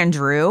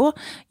Andrew,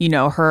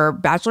 her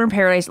Bachelor in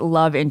Paradise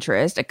love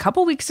interest, a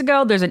couple weeks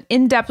ago. There's an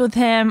in-depth with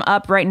him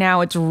up right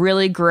now. It's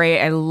really great.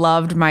 I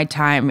loved my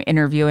time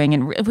interviewing,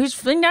 and we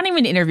was not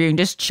even interviewing,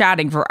 just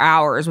chatting for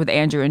hours with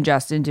Andrew and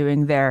Justin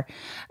doing their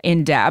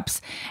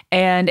in-depths.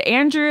 And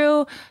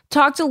Andrew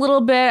talked a little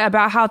bit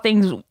about how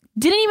things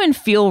didn't even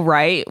feel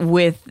right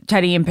with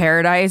Teddy in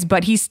Paradise,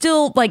 but he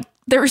still,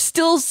 there was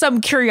still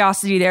some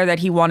curiosity there that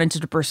he wanted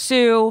to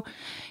pursue.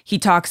 He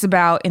talks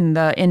about in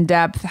the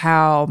in-depth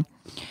how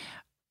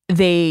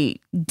they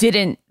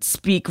didn't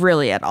speak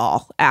really at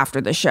all after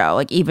the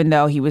show. Even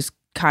though he was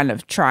kind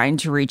of trying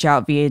to reach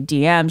out via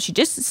DM, she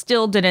just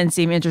still didn't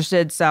seem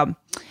interested. So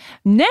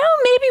now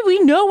maybe we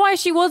know why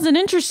she wasn't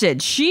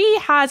interested. She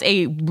has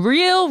a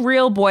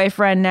real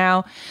boyfriend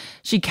now.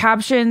 She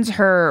captions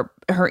her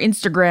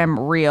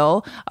Instagram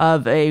reel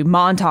of a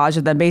montage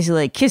of them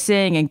basically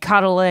kissing and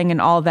cuddling and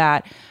all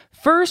that.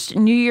 First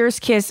New Year's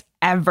kiss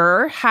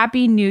ever.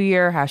 Happy New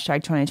Year,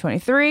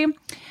 #2023.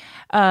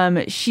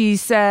 She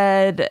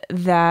said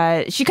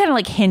that she kind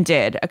of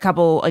hinted a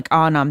couple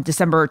on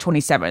December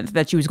 27th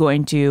that she was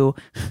going to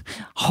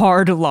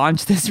hard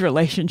launch this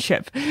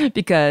relationship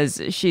because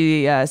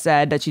she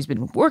said that she's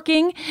been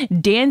working,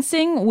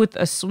 dancing with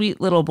a sweet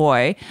little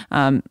boy.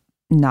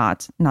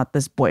 Not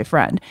this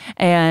boyfriend.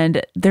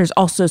 And there's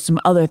also some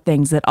other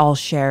things that I'll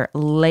share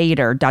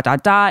later, ...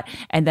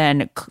 and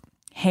then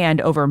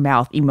hand over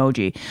mouth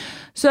emoji.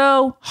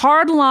 So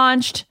hard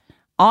launched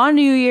on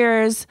New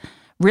Year's,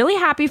 really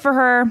happy for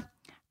her.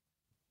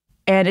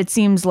 And it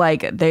seems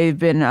like they've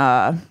been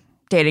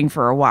dating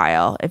for a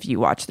while. If you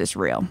watch this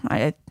reel,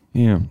 I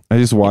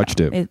just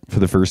watched it for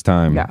the first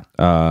time.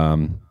 Yeah.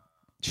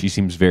 She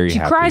seems very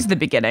happy. She cries at the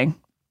beginning.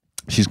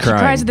 She's crying.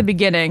 She cries at the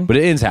beginning. But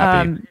it ends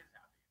happy.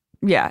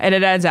 Yeah, and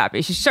it ends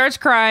happy. She starts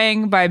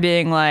crying by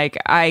being like,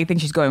 I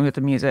think she's going with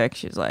the music.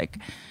 She's like,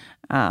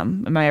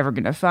 am I ever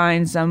going to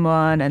find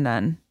someone? And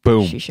then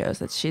boom, she shows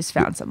that she's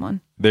found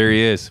someone. There he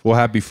is. Well,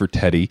 happy for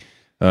Teddy.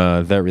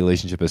 That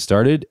relationship has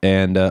started.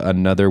 And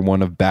another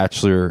one of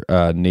Bachelor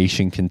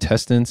Nation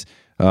contestants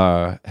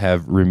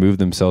have removed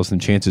themselves some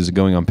chances of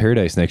going on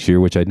Paradise next year,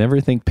 which I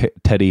never think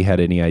Teddy had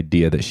any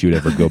idea that she would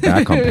ever go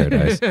back on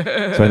Paradise. So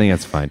I think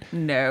that's fine.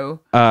 No.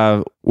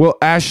 Well,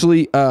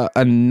 Ashley,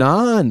 a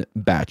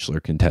non-Bachelor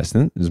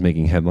contestant is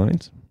making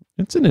headlines.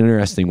 It's an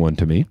interesting one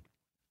to me.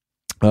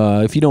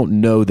 If you don't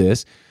know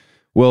this,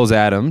 Wells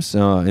Adams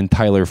and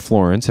Tyler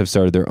Florence have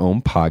started their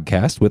own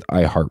podcast with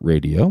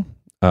iHeartRadio.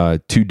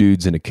 Two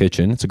Dudes in a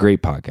Kitchen. It's a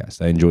great podcast.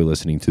 I enjoy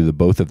listening to the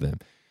both of them.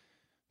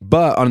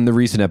 But on the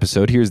recent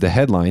episode, here's the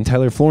headline.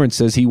 Tyler Florence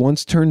says he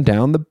once turned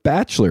down The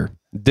Bachelor.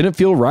 Didn't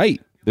feel right.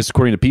 This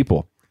according to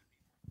People.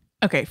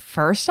 Okay,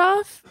 first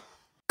off,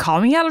 call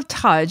me out of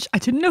touch. I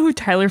didn't know who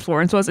Tyler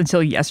Florence was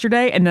until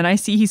yesterday, and then I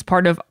see he's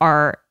part of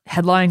our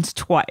headlines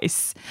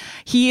twice.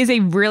 He is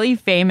a really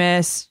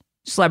famous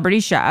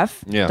celebrity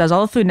chef. Yeah. Does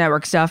all the Food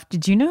Network stuff.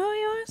 Did you know who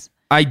he was?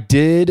 I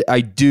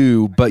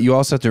do, but you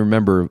also have to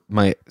remember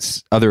my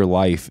other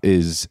life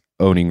is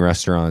owning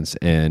restaurants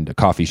and a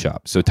coffee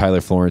shop. So Tyler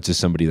Florence is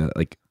somebody that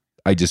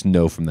I just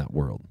know from that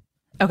world.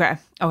 Okay.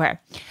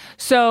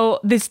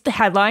 So the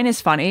headline is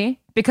funny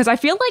because I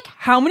feel like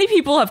how many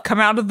people have come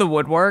out of the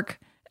woodwork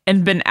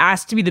and been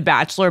asked to be the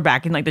Bachelor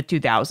back in the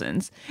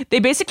 2000s. They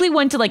basically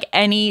went to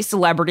any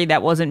celebrity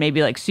that wasn't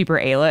maybe super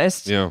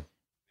A-list. Yeah.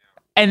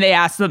 and they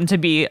asked them to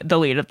be the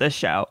lead of this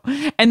show.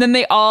 And then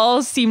they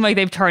all seem like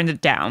they've turned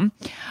it down.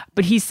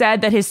 But he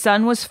said that his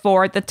son was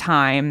 4 at the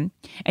time,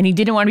 and he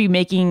didn't want to be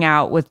making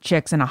out with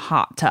chicks in a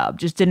hot tub.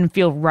 Just didn't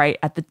feel right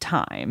at the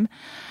time.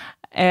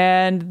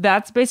 And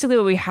that's basically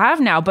what we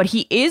have now. But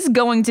he is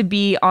going to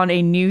be on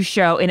a new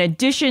show in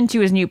addition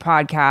to his new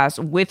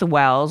podcast with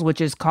Wells, which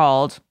is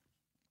called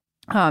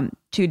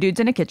Two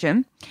Dudes in a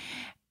Kitchen.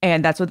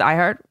 And that's with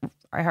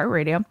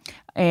iHeartRadio.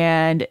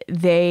 And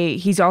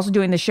he's also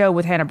doing the show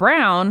with Hannah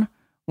Brown,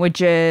 which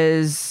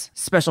is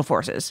Special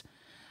Forces,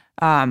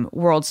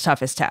 World's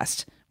Toughest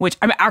Test, which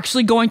I'm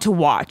actually going to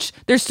watch.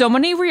 There's so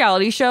many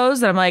reality shows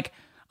that I'm like,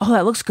 oh,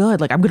 that looks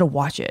good. Like, I'm going to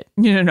watch it.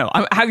 No.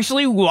 I'm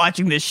actually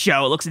watching this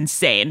show. It looks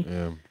insane.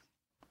 Yeah.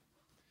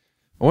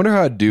 I wonder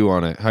how I'd do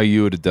on it, how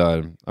you would have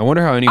done. I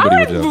wonder how anybody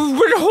would have done.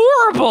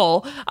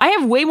 Horrible. I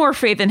have way more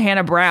faith in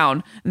Hannah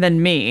Brown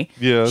than me.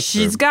 Yeah.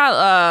 She's got,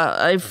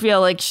 I feel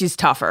like she's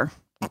tougher.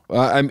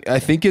 I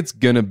think it's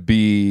going to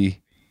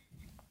be...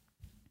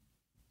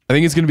 I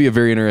think it's going to be a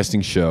very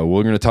interesting show.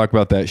 We're going to talk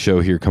about that show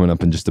here coming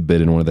up in just a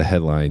bit in one of the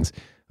headlines.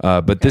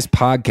 But this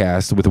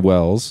podcast with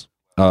Wells...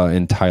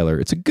 and Tyler,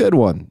 it's a good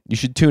one. You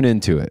should tune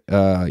into it.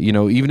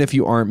 Even if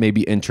you aren't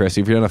maybe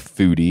interested, if you're not a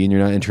foodie and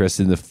you're not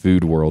interested in the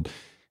food world,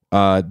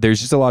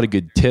 there's just a lot of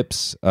good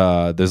tips.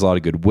 There's a lot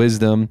of good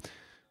wisdom.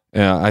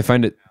 I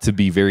find it to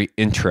be very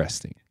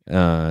interesting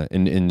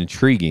and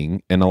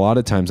intriguing. And a lot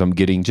of times I'm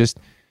getting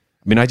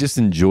I just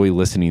enjoy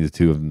listening to the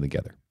two of them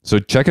together. So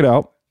check it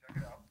out.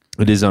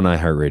 It is on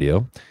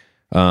iHeartRadio.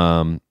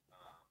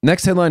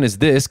 Next headline is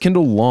this.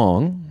 Kendall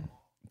Long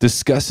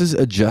discusses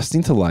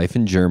adjusting to life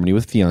in Germany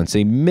with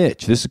fiance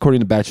Mitch. This is according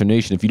to Bachelor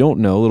Nation. If you don't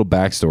know, a little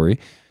backstory.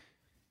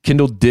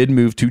 Kendall did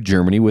move to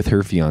Germany with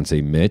her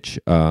fiance Mitch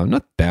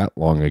not that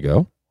long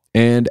ago.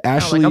 And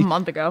Ashley... like a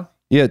month ago.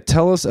 Yeah,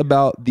 tell us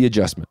about the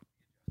adjustment.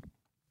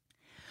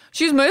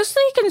 She's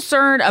mostly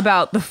concerned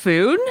about the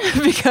food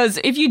because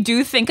if you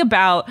do think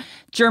about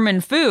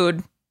German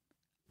food,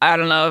 I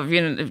don't know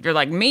if you're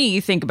like me, you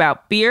think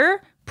about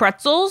beer,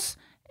 pretzels,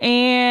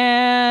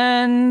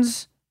 and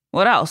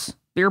what else?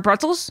 Beer,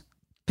 pretzels,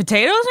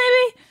 potatoes,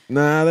 maybe?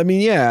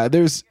 Nah,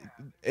 there's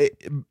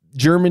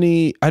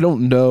Germany. I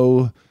don't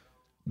know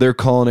their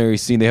culinary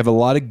scene. They have a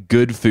lot of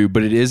good food,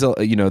 but it is,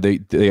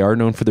 they are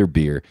known for their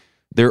beer.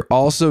 They're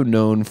also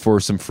known for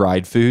some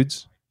fried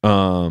foods.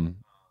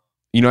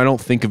 I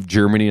don't think of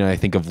Germany and I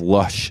think of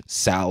lush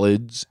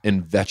salads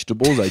and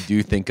vegetables. I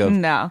do think of,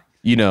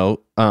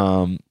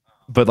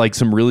 but like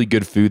some really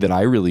good food that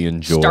I really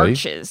enjoy.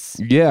 Starches.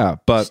 Yeah,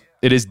 but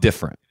it is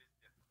different.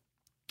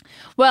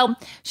 Well,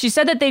 she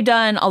said that they've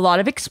done a lot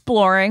of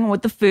exploring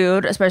with the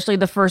food, especially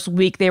the first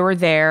week they were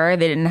there.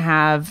 They didn't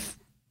have,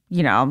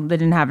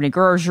 any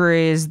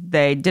groceries.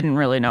 They didn't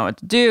really know what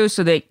to do.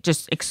 So they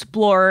just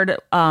explored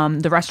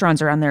the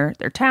restaurants around their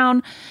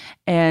town.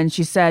 And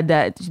she said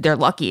that they're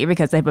lucky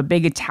because they have a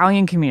big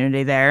Italian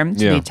community there.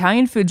 So the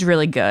Italian food's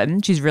really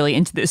good. She's really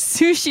into this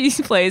sushi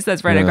place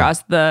that's right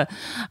across the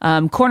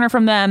corner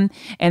from them.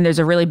 And there's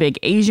a really big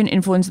Asian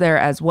influence there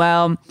as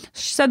well.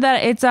 She said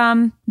that it's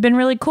been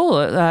really cool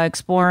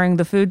exploring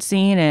the food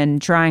scene and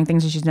trying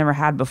things that she's never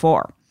had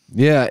before.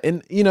 Yeah.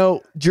 And,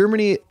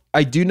 Germany,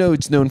 I do know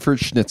it's known for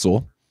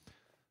schnitzel,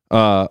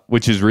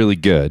 which is really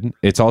good.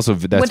 It's also,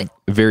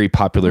 very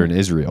popular in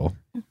Israel.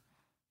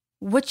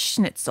 Which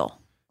schnitzel?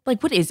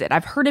 Like, what is it?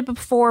 I've heard it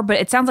before, but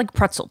it sounds like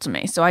pretzel to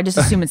me, so I just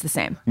assume it's the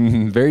same.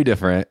 Very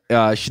different.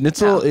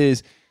 Schnitzel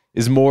is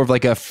more of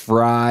like a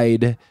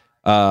fried,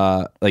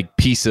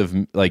 piece of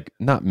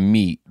not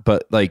meat,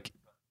 but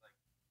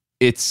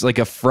it's like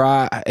a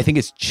fry. I think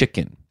it's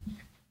chicken.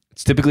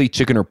 It's typically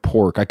chicken or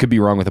pork. I could be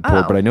wrong with the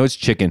pork, but I know it's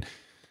chicken.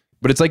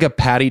 But it's like a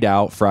pattied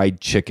out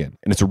fried chicken,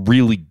 and it's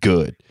really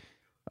good.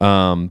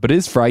 But it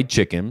is fried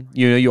chicken.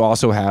 You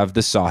also have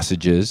the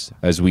sausages,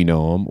 as we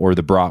know them, or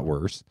the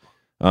bratwurst.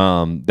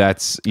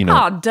 That's,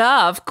 Oh,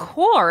 duh, of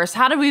course.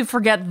 How did we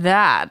forget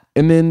that?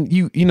 And then,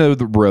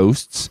 the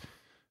roasts.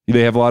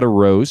 They have a lot of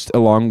roast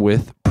along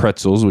with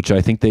pretzels, which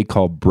I think they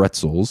call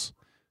bretzels.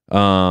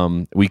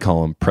 We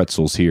call them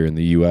pretzels here in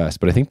the U.S.,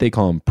 but I think they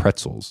call them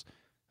pretzels,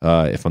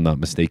 if I'm not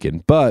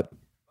mistaken. But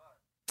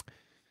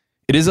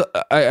it is,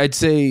 I'd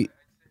say,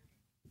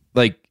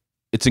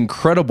 it's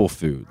incredible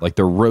food, like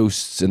the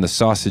roasts and the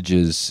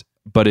sausages,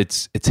 but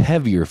it's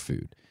heavier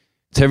food.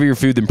 It's heavier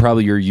food than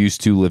probably you're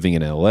used to living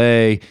in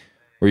LA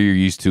or you're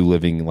used to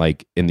living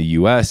in the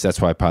US. That's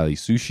why probably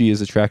sushi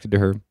is attracted to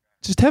her.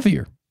 It's just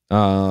heavier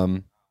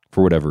for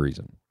whatever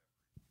reason.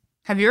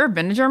 Have you ever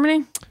been to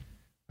Germany?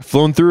 I've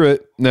flown through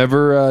it.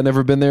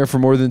 Never been there for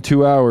more than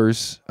 2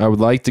 hours. I would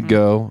like to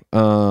go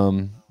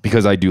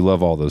because I do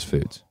love all those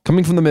foods.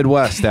 Coming from the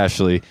Midwest,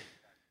 Ashley,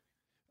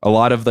 a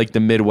lot of the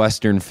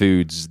Midwestern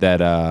foods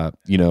that,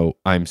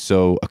 I'm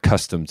so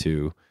accustomed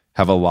to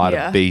have a lot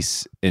of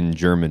base in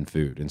German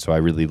food. And so I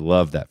really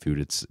love that food.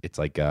 It's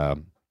like,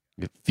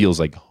 it feels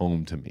like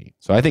home to me.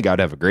 So I think I'd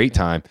have a great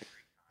time.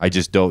 I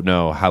just don't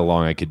know how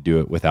long I could do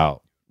it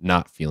without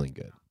not feeling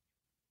good.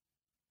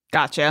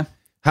 Gotcha.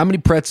 How many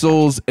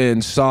pretzels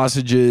and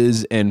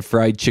sausages and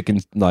fried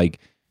chicken,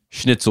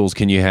 schnitzels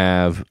can you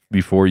have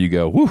before you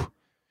go, whew,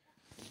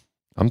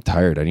 I'm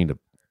tired. I need a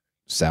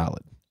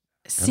salad.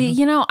 See,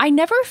 you know, I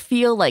never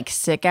feel like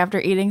sick after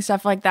eating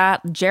stuff like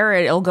that.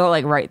 Jared, it'll go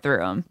like right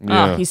through him.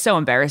 Yeah. Oh, he's so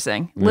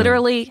embarrassing.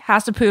 Literally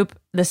has to poop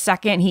the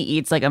second he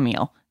eats like a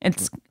meal.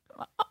 It's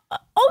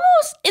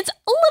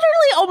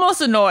literally almost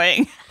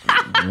annoying.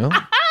 Well,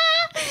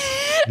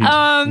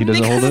 he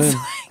doesn't hold it in.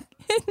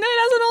 No, he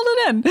doesn't hold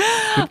it in.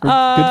 Good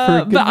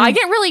But I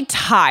get really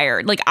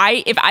tired. Like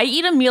if I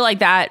eat a meal like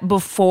that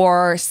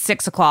before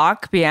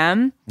 6:00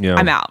 p.m., Yeah.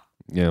 I'm out.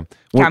 Yeah.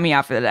 Count me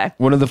out for the day.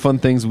 One of the fun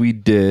things we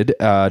did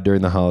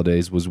during the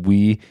holidays was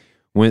we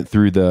went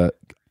through the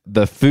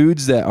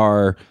foods that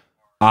are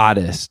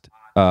oddest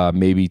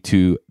maybe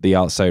to the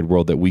outside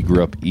world that we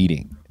grew up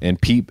eating. And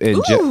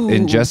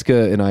and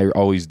Jessica and I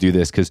always do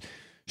this because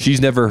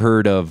she's never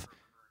heard of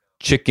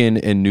chicken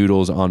and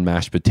noodles on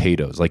mashed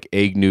potatoes, like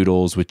egg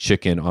noodles with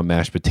chicken on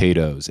mashed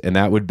potatoes. And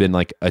that would have been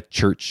like a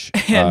church.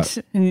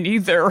 And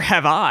neither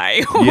have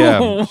I.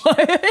 Yeah.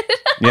 What?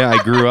 Yeah,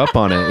 I grew up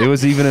on it. It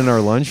was even in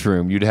our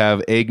lunchroom. You'd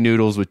have egg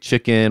noodles with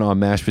chicken on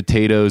mashed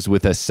potatoes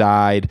with a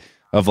side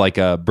of like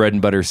a bread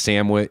and butter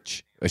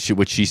sandwich,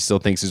 which she still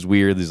thinks is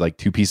weird. There's like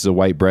 2 pieces of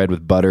white bread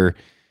with butter.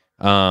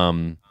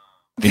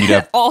 And you'd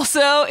have,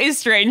 also is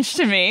strange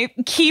to me.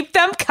 Keep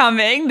them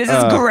coming. This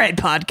is great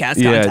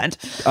podcast content.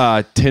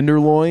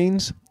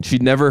 Tenderloins.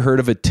 She'd never heard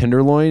of a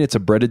tenderloin. It's a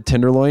breaded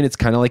tenderloin. It's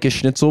kind of like a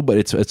schnitzel, but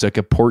it's like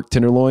a pork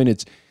tenderloin.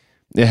 It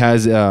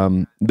has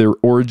the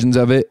origins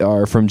of it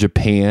are from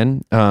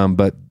Japan,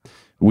 but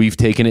we've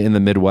taken it in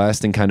the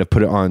Midwest and kind of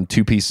put it on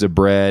 2 pieces of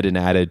bread and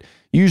added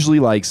usually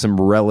like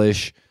some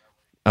relish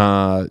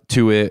to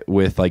it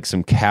with like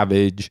some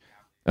cabbage.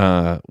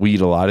 We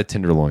eat a lot of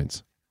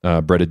tenderloins.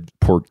 Breaded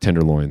pork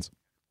tenderloins.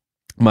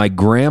 My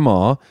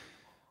grandma,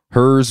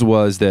 hers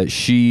was that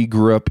she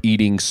grew up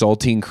eating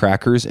saltine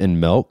crackers and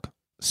milk.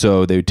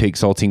 So they would take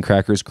saltine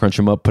crackers, crunch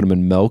them up, put them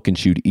in milk, and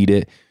she would eat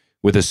it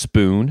with a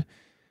spoon.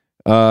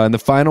 And the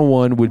final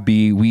one would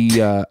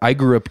be I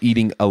grew up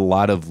eating a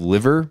lot of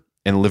liver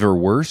and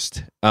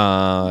liverwurst.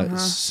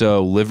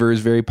 So liver is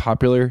very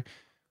popular.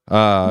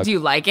 Do you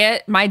like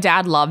it? My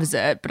dad loves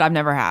it, but I've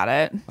never had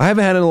it. I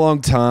haven't had it in a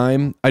long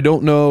time. I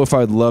don't know if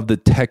I'd love the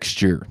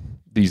texture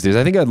these days.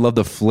 I think I'd love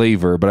the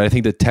flavor, but I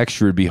think the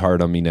texture would be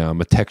hard on me now. I'm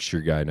a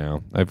texture guy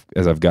now.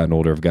 As I've gotten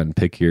older, I've gotten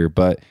pickier.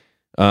 But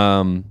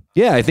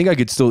yeah, I think I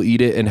could still eat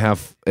it and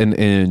have and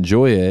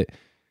enjoy it.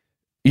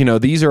 You know,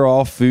 these are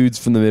all foods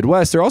from the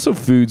Midwest. They're also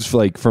foods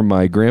like from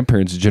my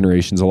grandparents'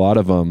 generations. A lot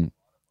of them,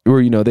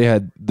 where they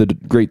had the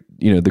Great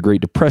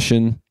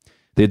Depression.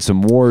 They had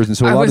some wars, and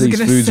so a lot of these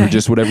foods were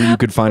just whatever you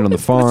could find on the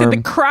farm. The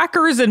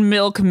crackers and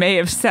milk may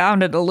have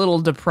sounded a little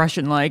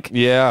depression-like.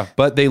 Yeah,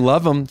 but they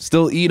love them,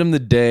 still eat them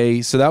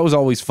today. So that was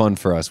always fun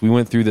for us. We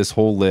went through this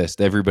whole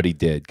list, everybody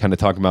did, kind of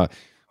talking about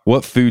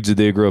what foods did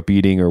they grow up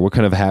eating or what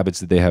kind of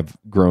habits did they have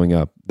growing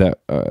up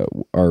that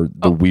are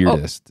the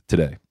weirdest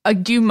today.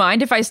 Do you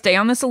mind if I stay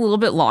on this a little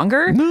bit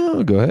longer?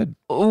 No, go ahead.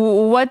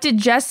 What did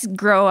Jess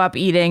grow up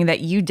eating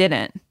that you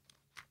didn't?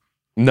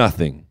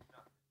 Nothing.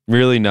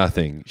 Really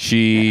nothing.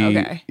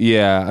 Okay.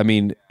 Yeah, I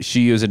mean,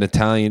 she was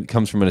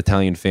comes from an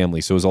Italian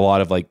family. So it was a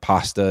lot of like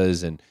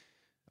pastas and,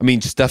 I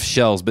mean, stuffed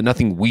shells, but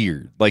nothing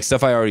weird. Like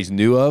stuff I already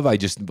knew of. I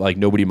just, like,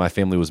 nobody in my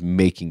family was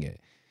making it.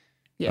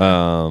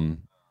 Yeah.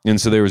 And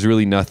so there was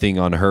really nothing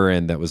on her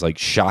end that was like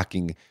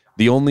shocking.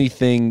 The only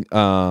thing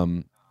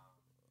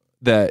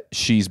that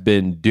she's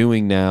been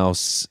doing now,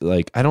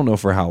 like, I don't know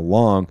for how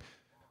long,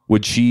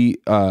 she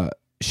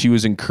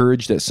was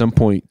encouraged at some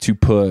point to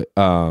put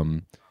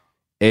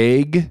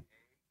egg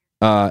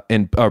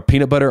or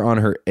peanut butter on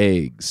her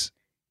eggs.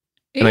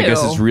 And I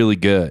guess it's really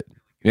good.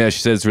 Yeah,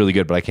 she says it's really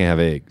good, but I can't have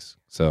eggs.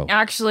 So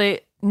actually,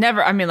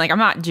 never. I mean, like, I'm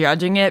not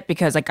judging it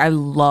because, like, I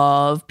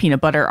love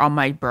peanut butter on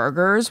my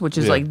burgers, which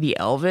is like the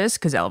Elvis,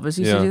 because Elvis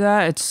used to do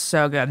that. It's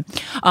so good.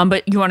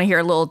 But you want to hear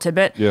a little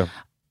tidbit? Yeah.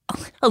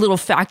 A little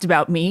fact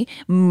about me.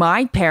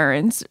 My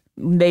parents,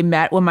 they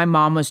met when my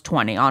mom was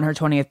 20 on her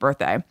 20th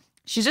birthday.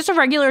 She's just a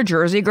regular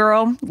Jersey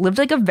girl, lived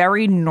like a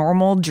very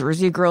normal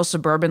Jersey girl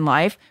suburban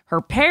life. Her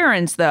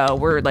parents, though,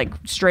 were like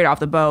straight off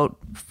the boat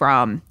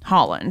from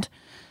Holland.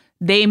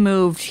 They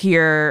moved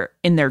here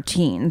in their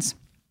teens.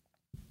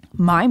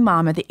 My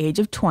mom, at the age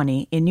of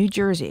 20 in New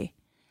Jersey,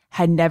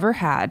 had never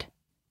had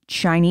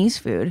Chinese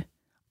food,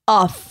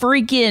 a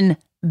freaking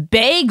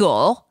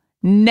bagel,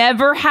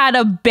 never had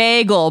a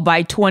bagel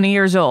by 20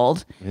 years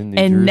old,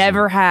 and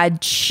never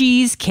had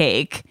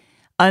cheesecake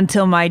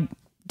until my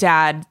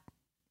dad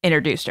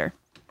introduced her.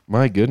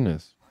 My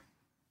goodness.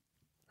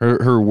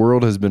 Her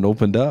world has been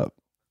opened up.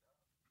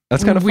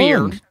 That's kind of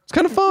weird. Fun. It's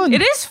kind of fun.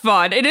 It is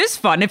fun. It is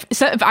fun. If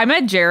I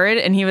met Jared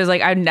and he was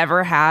like, I've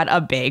never had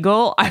a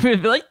bagel, I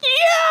would be like,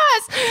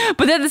 yes.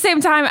 But at the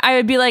same time, I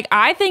would be like,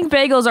 I think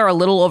bagels are a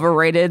little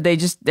overrated.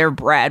 They're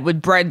bread.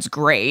 With bread's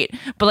great.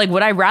 But like,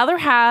 would I rather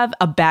have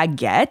a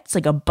baguette? It's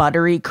like a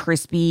buttery,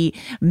 crispy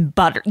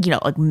butter,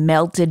 like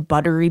melted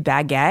buttery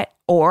baguette,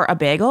 or a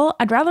bagel?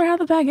 I'd rather have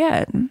a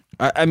baguette.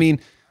 I mean,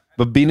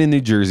 But being in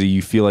New Jersey,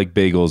 you feel like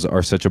bagels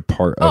are such a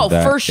part of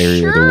that for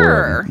area of the sure.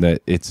 world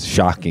that it's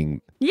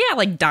shocking. Yeah,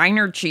 like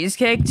diner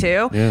cheesecake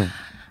too. Yeah.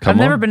 I'm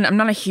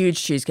not a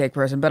huge cheesecake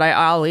person, but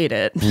I'll eat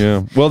it.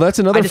 Yeah. Well, that's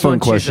another just fun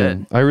won't choose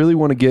question. I really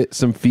want to get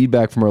some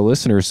feedback from our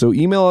listeners. So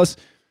email us,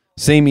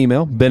 same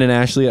email, Ben and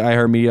Ashley at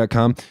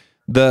iHeartMedia.com.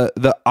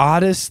 The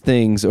oddest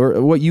things,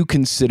 or what you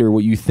consider,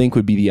 what you think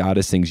would be the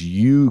oddest things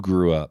you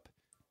grew up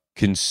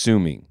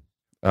consuming.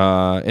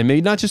 And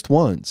maybe not just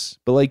once,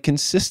 but like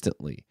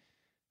consistently.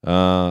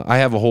 I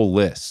have a whole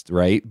list,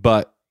 right?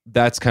 But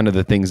that's kind of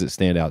the things that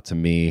stand out to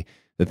me,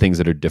 the things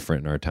that are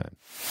different in our time.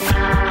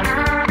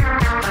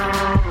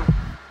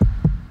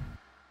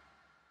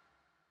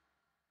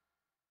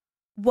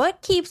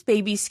 What keeps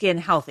baby skin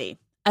healthy?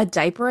 A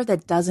diaper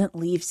that doesn't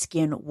leave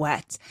skin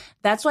wet.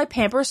 That's why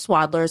Pampers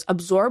Swaddlers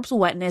absorbs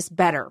wetness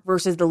better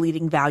versus the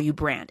leading value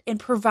brand and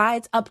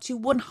provides up to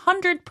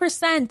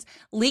 100%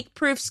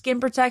 leak-proof skin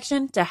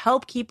protection to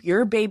help keep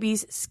your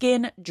baby's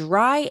skin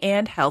dry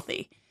and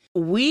healthy.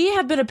 We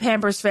have been a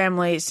Pampers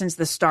family since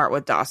the start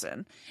with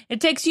Dawson.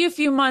 It takes you a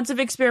few months of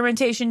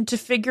experimentation to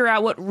figure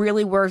out what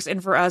really works,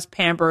 and for us,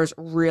 Pampers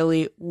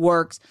really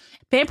works.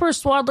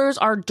 Pampers Swaddlers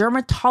are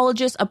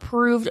dermatologist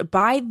approved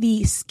by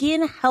the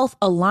Skin Health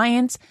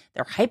Alliance.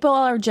 They're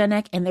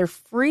hypoallergenic and they're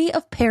free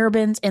of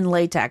parabens and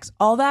latex.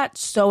 All that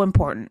so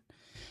important.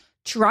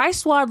 Try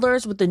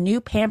Swaddlers with the new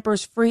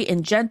Pampers Free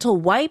and Gentle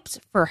wipes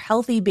for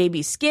healthy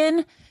baby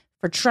skin.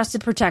 For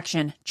trusted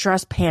protection,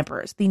 trust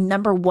Pampers, the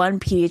 #1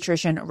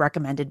 pediatrician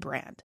recommended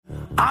brand.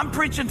 I'm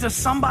preaching to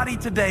somebody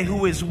today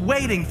who is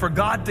waiting for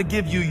God to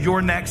give you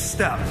your next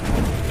step.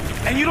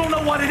 And you don't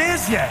know what it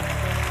is yet.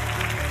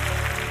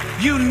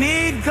 You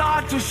need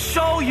God to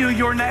show you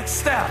your next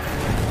step.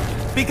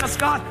 Because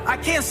God, I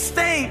can't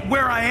stay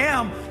where I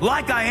am,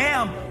 like I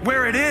am,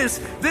 where it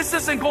is. This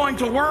isn't going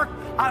to work.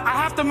 I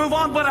have to move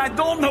on, but I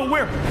don't know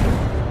where.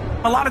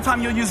 A lot of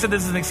time you'll use it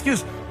as an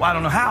excuse. Well, I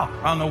don't know how.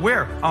 I don't know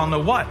where. I don't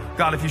know what.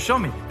 God, if you show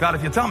me. God,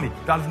 if you tell me.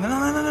 God, if...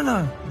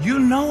 No. You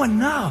know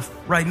enough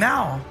right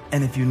now.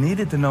 And if you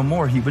needed to know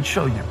more, he would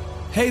show you.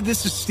 Hey,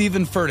 this is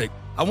Stephen Furtick.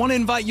 I want to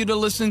invite you to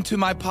listen to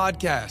my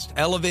podcast,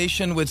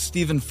 Elevation with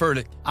Stephen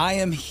Furtick. I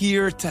am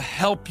here to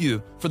help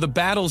you for the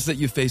battles that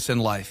you face in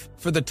life,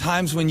 for the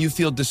times when you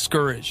feel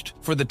discouraged,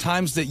 for the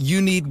times that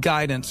you need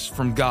guidance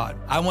from God.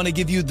 I want to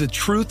give you the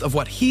truth of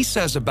what he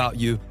says about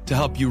you to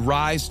help you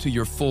rise to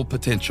your full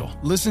potential.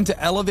 Listen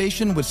to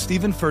Elevation with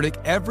Stephen Furtick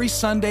every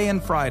Sunday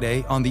and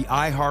Friday on the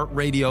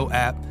iHeartRadio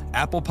app,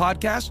 Apple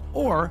Podcasts,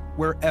 or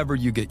wherever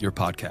you get your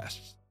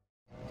podcasts.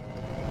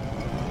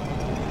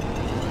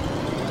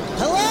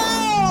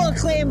 Hello,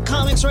 acclaimed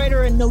comics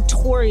writer and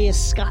notorious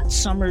Scott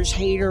Summers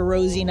hater,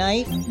 Rosie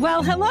Knight.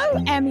 Well,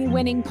 hello,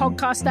 Emmy-winning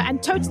podcaster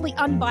and totally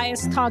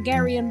unbiased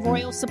Targaryen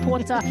royal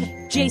supporter,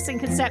 Jason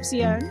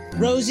Concepcion.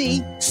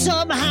 Rosie,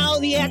 somehow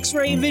the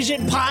X-Ray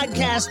Vision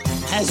podcast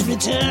has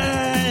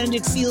returned.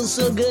 It feels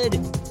so good.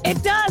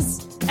 It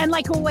does. And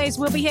like always,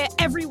 we'll be here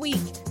every week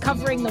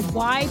covering the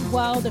wide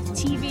world of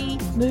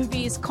TV,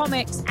 movies,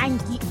 comics, and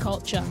geek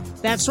culture.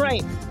 That's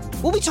right.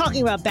 We'll be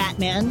talking about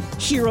Batman,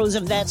 heroes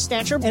of that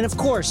stature, and of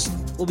course,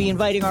 we'll be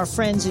inviting our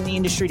friends in the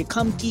industry to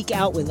come geek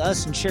out with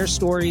us and share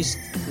stories.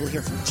 We'll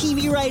hear from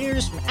TV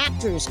writers, from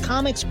actors,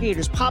 comics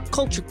creators, pop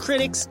culture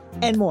critics,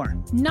 and more.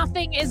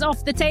 Nothing is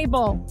off the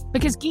table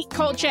because geek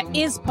culture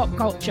is pop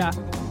culture,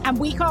 and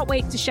we can't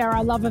wait to share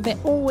our love of it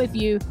all with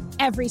you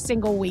every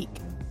single week.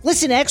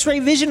 Listen to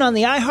X-Ray Vision on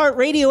the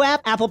iHeartRadio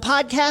app, Apple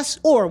Podcasts,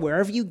 or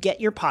wherever you get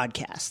your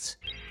podcasts.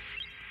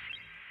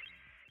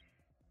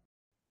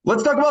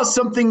 Let's talk about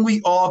something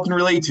we all can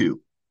relate to.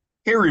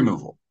 Hair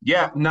removal.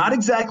 Yeah, not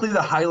exactly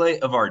the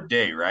highlight of our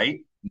day,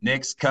 right?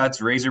 Nicks,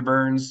 cuts, razor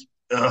burns.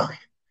 Ugh.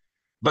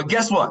 But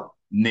guess what?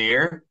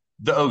 Nair,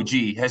 the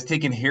OG, has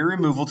taken hair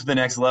removal to the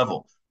next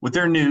level with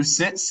their new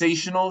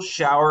sensational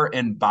shower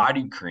and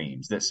body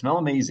creams that smell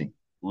amazing.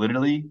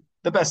 Literally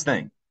the best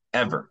thing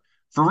ever.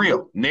 For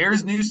real,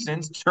 Nair's new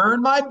scents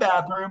turned my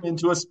bathroom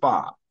into a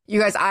spa. You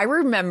guys, I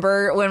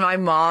remember when my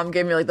mom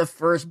gave me like the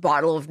first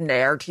bottle of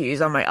Nair to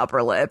use on my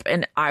upper lip,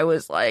 and I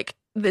was like,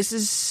 this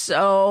is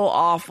so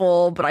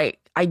awful, but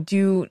I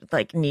do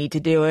like need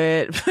to do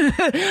it.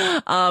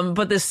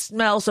 But the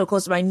smell so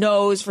close to my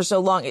nose for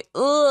so long,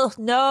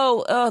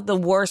 the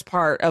worst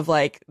part of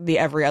like the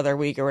every other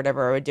week or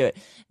whatever I would do it.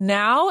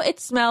 Now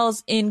it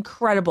smells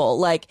incredible.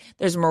 Like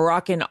there's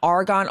Moroccan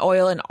argan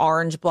oil and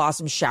orange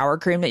blossom shower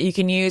cream that you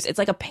can use. It's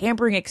like a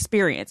pampering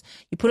experience.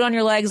 You put it on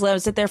your legs, let it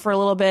sit there for a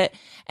little bit,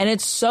 and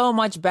it's so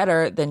much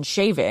better than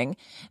shaving.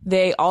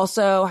 They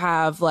also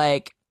have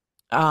like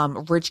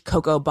rich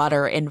cocoa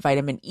butter and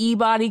vitamin E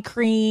body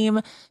cream,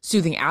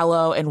 soothing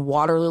aloe and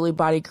water lily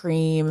body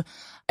cream.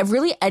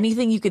 Really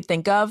anything you could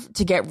think of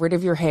to get rid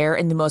of your hair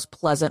in the most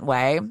pleasant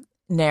way,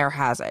 Nair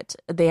has it.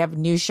 They have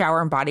new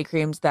shower and body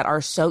creams that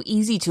are so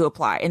easy to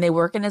apply, and they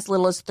work in as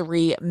little as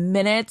 3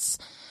 minutes.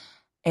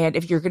 And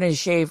if you're going to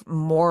shave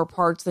more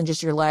parts than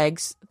just your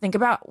legs, think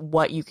about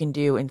what you can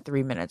do in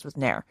 3 minutes with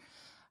Nair.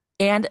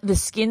 And the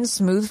skin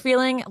smooth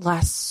feeling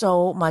lasts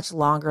so much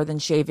longer than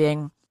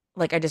shaving.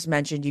 like I just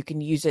mentioned, you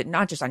can use it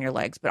not just on your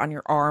legs, but on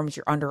your arms,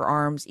 your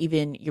underarms,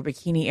 even your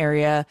bikini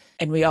area.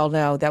 And we all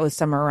know that with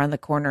summer around the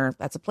corner,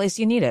 that's a place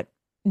you need it.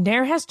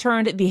 Nair has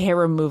turned the hair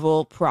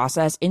removal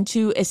process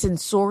into a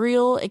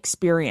sensorial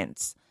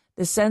experience.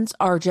 The scents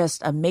are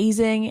just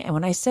amazing. And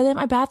when I say that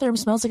my bathroom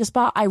smells like a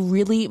spa, I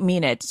really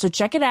mean it. So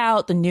check it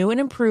out. The new and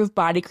improved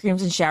body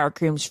creams and shower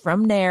creams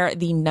from Nair,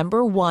 the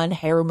 #1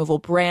 hair removal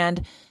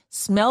brand.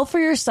 Smell for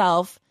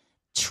yourself.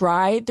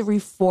 Try the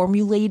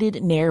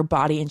reformulated Nair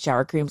body and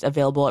shower creams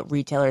available at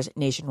retailers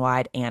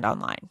nationwide and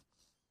online.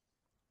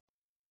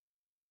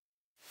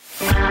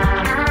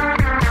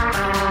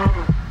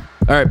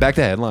 All right, back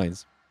to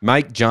headlines.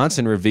 Mike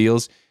Johnson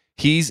reveals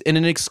he's in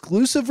an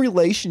exclusive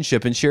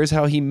relationship and shares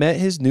how he met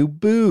his new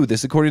boo.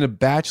 This according to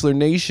Bachelor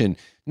Nation.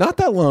 Not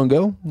that long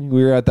ago,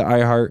 we were at the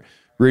iHeart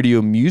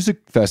Radio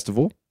Music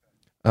Festival.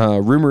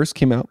 Rumors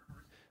came out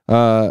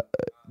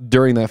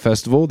during that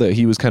festival that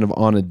he was kind of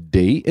on a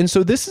date. And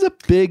so this is a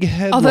big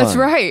headline. Oh, that's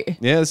right.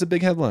 Yeah, it's a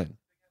big headline.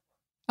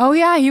 Oh,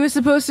 yeah. He was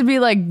supposed to be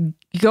like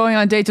going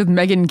on dates with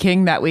Meghan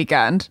King that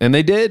weekend. And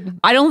they did.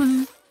 I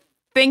don't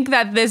think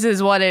that this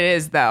is what it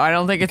is, though. I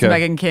don't think it's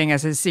Meghan King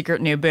as his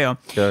secret new boo.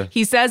 Okay.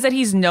 He says that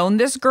he's known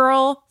this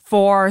girl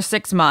for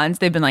 6 months.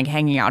 They've been like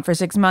hanging out for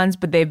 6 months,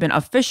 but they've been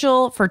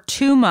official for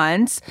 2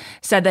 months.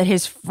 Said that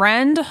his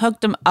friend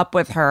hooked him up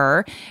with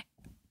her.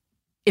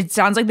 It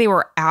sounds like they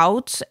were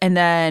out, and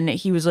then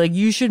he was like,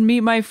 "You should meet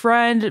my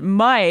friend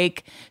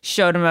Mike."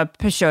 Showed her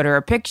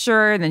a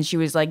picture, and then she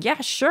was like, "Yeah,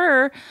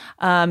 sure.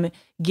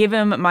 Give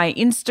him my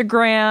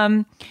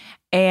Instagram."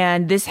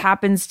 And this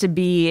happens to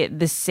be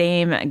the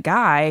same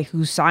guy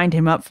who signed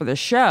him up for the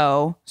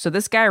show. So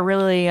this guy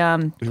really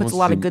puts a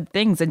lot of good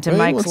things into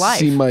Mike's life.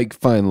 See Mike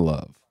find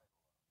love.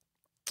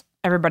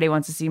 Everybody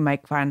wants to see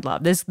Mike find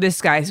love.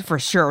 This guy for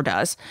sure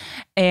does,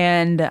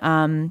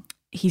 and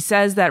he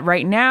says that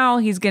right now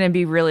he's going to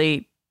be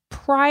really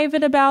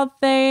private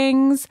about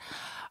things,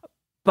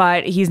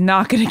 but he's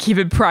not going to keep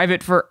it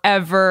private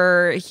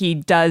forever. He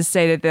does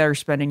say that they're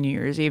spending New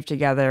Year's Eve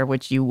together,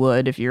 which you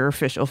would if you're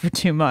official for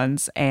 2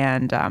 months.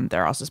 And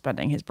they're also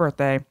spending his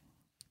birthday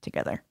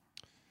together.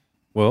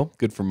 Well,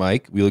 good for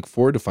Mike. We look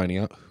forward to finding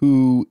out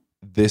who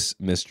this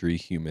mystery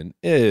human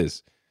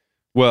is.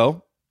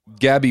 Well,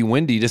 Gabby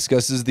Windey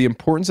discusses the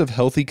importance of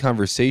healthy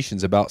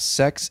conversations about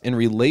sex and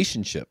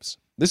relationships.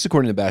 This is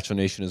according to Bachelor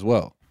Nation as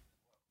well.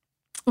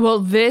 Well,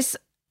 this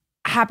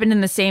happened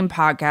in the same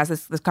podcast.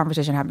 This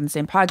conversation happened in the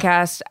same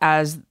podcast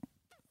as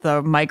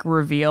the Mike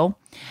reveal.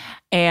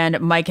 And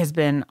Mike has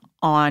been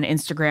on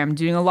Instagram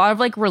doing a lot of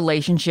like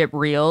relationship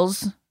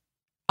reels.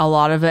 A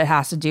lot of it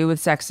has to do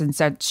with sex and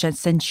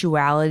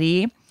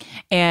sensuality.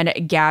 And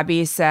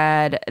Gabby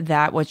said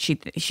that what she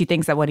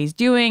thinks that what he's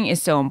doing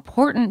is so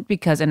important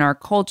because in our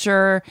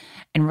culture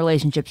and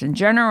relationships in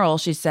general,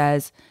 she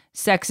says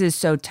sex is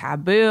so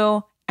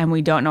taboo. And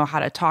we don't know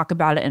how to talk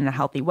about it in a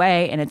healthy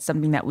way. And it's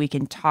something that we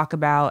can talk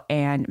about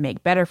and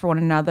make better for one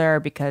another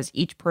because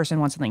each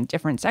person wants something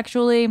different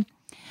sexually.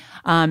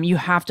 You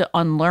have to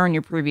unlearn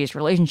your previous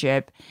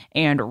relationship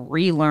and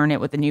relearn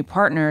it with a new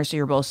partner so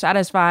you're both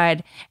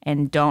satisfied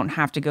and don't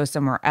have to go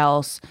somewhere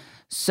else.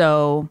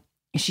 So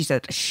she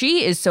said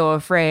she is so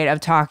afraid of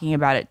talking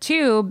about it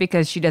too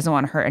because she doesn't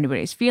want to hurt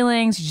anybody's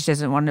feelings. She just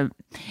doesn't want to,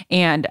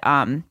 and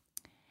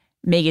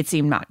make it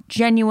seem not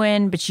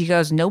genuine, but she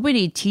goes,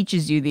 nobody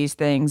teaches you these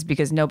things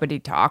because nobody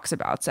talks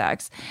about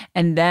sex.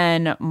 And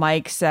then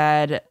Mike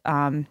said,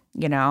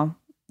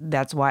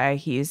 that's why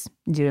he's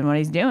doing what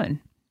he's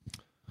doing.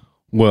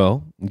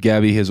 Well,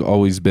 Gabby has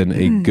always been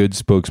a good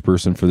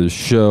spokesperson for this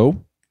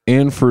show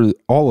and for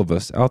all of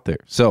us out there.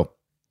 So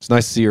it's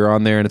nice to see her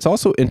on there. And it's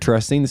also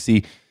interesting to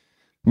see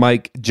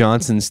Mike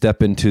Johnson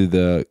step into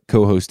the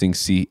co-hosting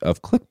seat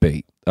of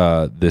Clickbait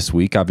this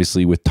week,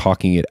 obviously with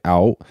Talking It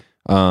Out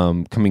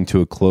coming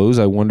to a close.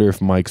 I wonder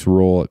if Mike's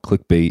role at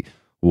Clickbait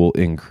will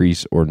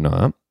increase or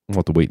not. We'll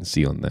have to wait and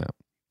see on that.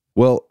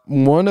 Well,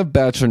 one of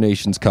Bachelor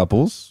Nation's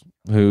couples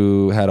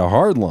who had a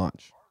hard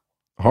launch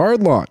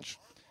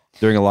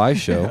during a live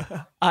show.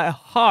 A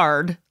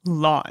hard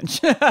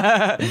launch.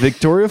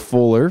 Victoria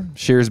Fuller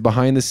shares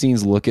behind the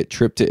scenes look at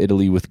trip to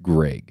Italy with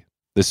Greg.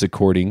 This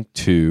according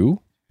to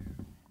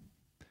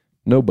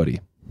nobody.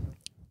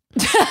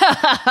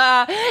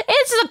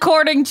 It's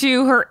according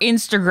to her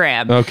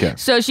Instagram. Okay.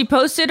 So she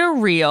posted a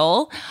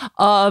reel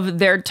of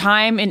their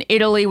time in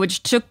Italy,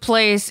 which took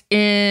place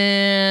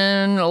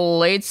in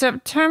late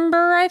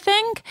September, I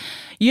think.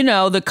 You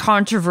know, the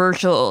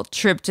controversial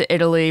trip to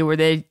Italy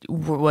where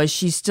was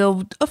she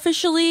still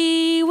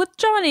officially with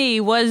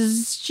Johnny?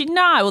 Was she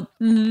not?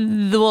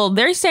 Well,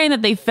 they're saying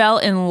that they fell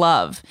in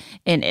love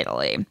in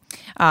Italy.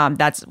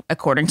 That's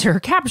according to her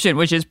caption,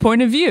 which is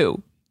point of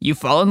view. You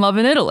fall in love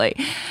in Italy.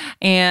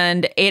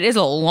 And it is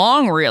a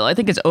long reel. I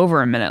think it's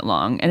over a minute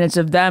long. And it's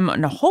of them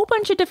in a whole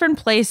bunch of different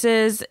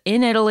places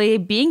in Italy,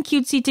 being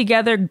cutesy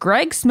together.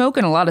 Greg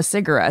smoking a lot of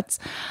cigarettes.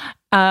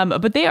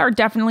 But they are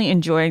definitely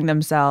enjoying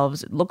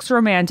themselves. It looks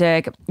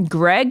romantic.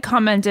 Greg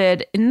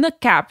commented in the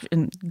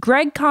caption.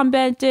 Greg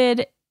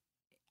commented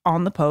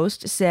on the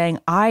post saying,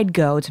 "I'd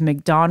go to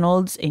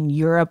McDonald's in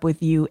Europe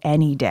with you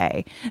any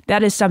day."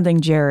 That is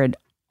something Jared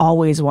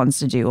always wants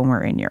to do when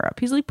we're in Europe.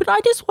 He's like, "But I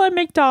just want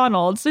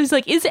McDonald's." So he's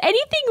like, "Is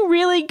anything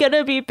really going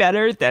to be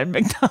better than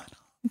McDonald's?"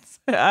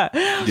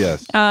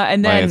 Yes.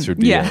 And then, my answer would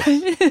be yes.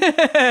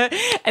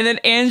 And then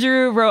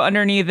Andrew wrote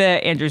underneath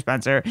it, Andrew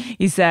Spencer,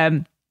 he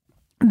said,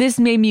 "This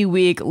made me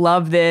weak.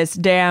 Love this.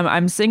 Damn,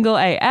 I'm single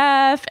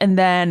AF." And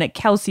then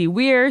Kelsey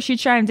Weir, she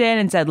chimed in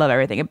and said, "Love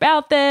everything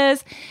about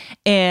this."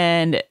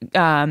 And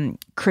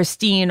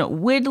Christine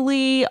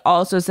Widley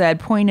also said,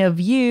 "Point of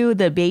view,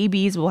 the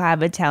babies will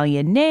have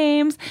Italian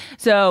names."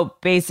 So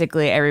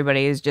basically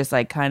everybody is just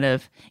like kind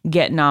of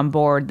getting on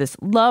board this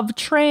love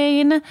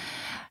train.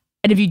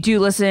 And if you do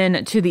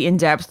listen to the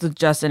in-depth with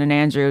Justin and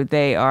Andrew,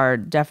 they are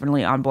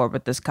definitely on board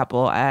with this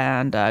couple,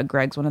 and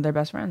Greg's one of their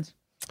best friends.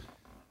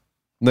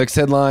 Next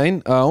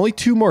headline, only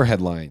 2 more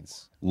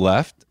headlines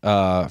left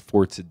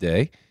for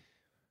today.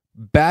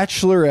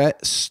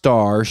 Bachelorette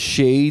star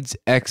shades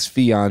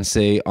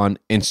ex-fiance on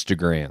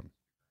Instagram.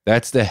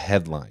 That's the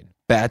headline.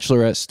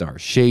 Bachelorette star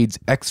shades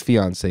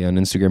ex-fiance on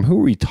Instagram. Who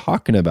are we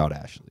talking about,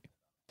 Ashley?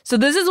 So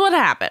this is what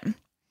happened.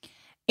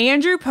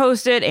 Andrew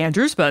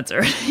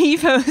Spencer, he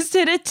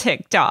posted a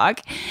TikTok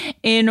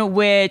in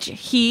which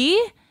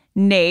he,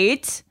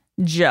 Nate,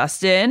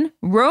 Justin,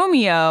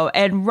 Romeo,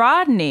 and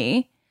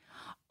Rodney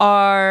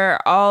are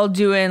all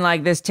doing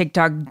like this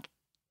TikTok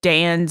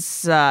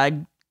dance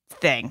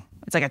thing.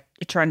 It's like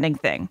a trending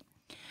thing.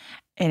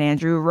 And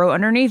Andrew wrote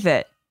underneath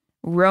it,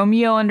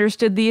 "Romeo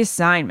understood the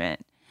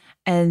assignment."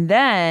 And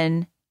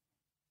then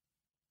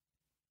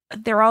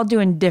they're all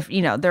doing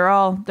they're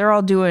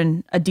all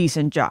doing a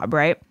decent job,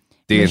 right?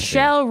 Dancing.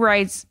 Michelle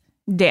writes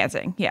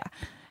dancing, yeah.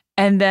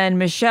 And then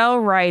Michelle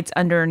writes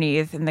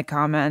underneath in the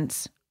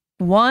comments,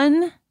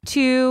 1,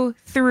 2,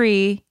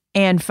 3,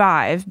 and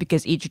 5,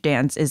 because each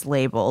dance is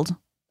labeled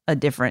a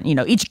different,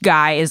 each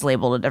guy is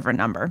labeled a different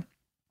number.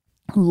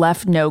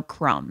 "Left no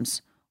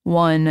crumbs.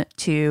 1,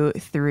 2,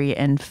 3,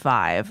 and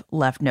 5.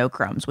 Left no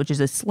crumbs," which is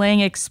a slang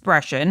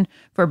expression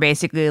for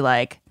basically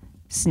like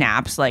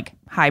snaps, like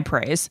high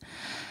praise.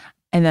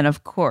 And then,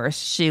 of course,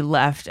 she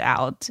left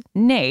out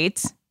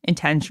Nate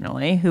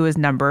intentionally, who is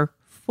number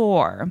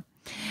 4.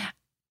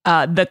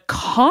 The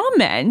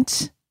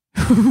comment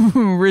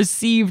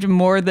received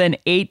more than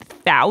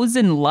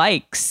 8,000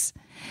 likes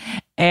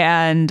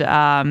and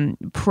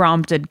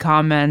prompted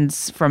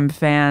comments from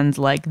fans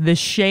like, "The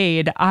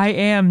shade, I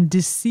am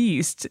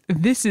deceased.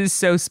 This is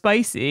so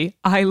spicy.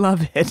 I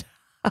love it."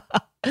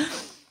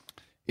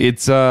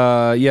 It's,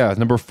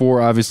 number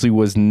 4 obviously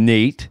was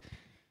Nate.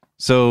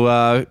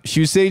 So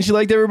she was saying she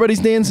liked everybody's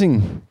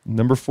dancing.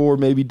 Number 4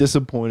 maybe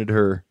disappointed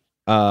her.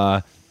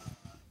 Well,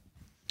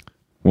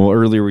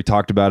 earlier we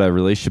talked about a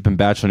relationship in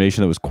Bachelor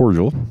Nation that was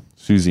cordial,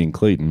 Susie and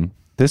Clayton.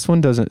 This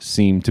one doesn't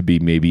seem to be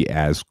maybe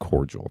as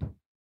cordial.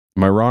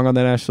 Am I wrong on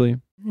that, Ashley?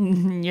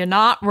 You're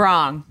not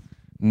wrong.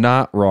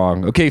 Not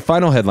wrong. Okay,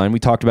 final headline. We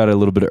talked about it a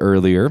little bit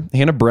earlier.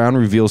 Hannah Brown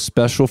reveals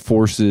special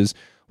forces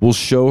will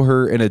show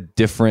her in a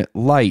different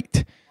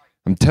light.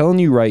 I'm telling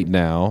you right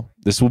now,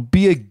 this will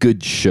be a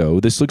good show.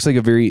 This looks like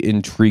a very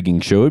intriguing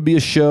show. It'd be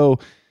a show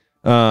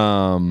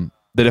that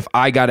if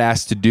I got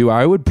asked to do,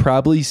 I would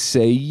probably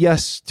say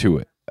yes to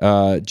it.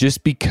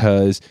 Just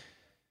because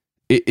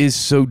it is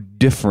so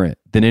different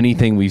than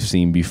anything we've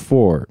seen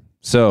before.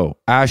 So,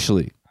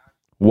 Ashley,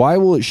 why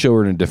will it show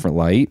her in a different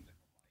light?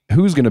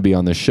 Who's going to be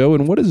on the show,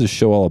 and what is this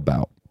show all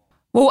about?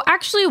 Well,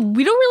 actually,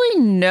 we don't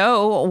really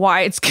know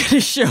why it's going to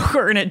show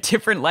her in a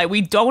different light.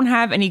 We don't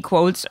have any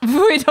quotes.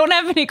 We don't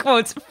have any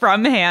quotes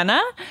from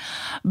Hannah,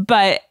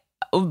 but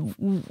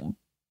in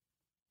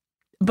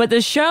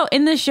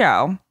the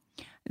show,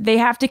 they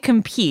have to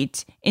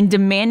compete in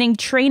demanding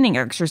training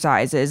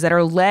exercises that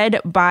are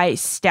led by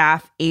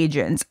staff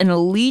agents, an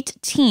elite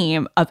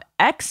team of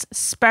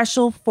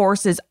ex-Special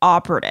Forces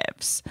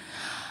operatives.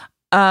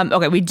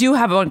 Okay, we do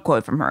have one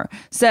quote from her.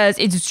 Says,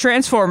 "It's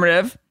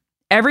transformative.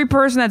 Every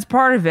person that's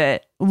part of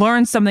it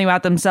learns something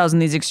about themselves in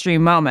these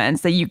extreme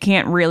moments that you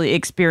can't really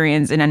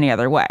experience in any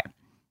other way."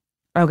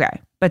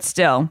 Okay, but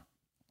still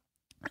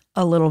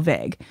a little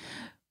vague.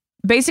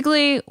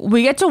 Basically,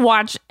 we get to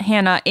watch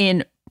Hannah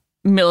in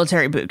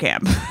military boot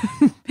camp.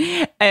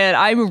 And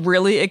I'm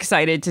really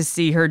excited to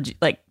see her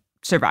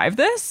survive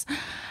this.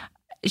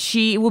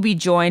 She will be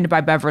joined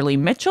by Beverly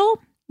Mitchell,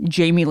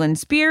 Jamie Lynn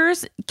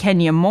Spears,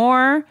 Kenya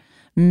Moore,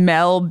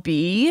 Mel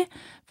B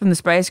from the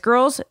Spice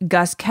Girls,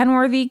 Gus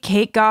Kenworthy,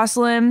 Kate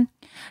Gosselin,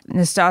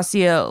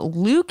 Nastasia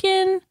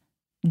Lukin,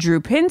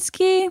 Drew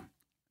Pinsky,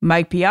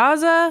 Mike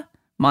Piazza,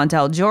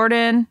 Montel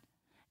Jordan,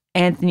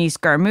 Anthony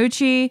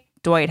Scaramucci,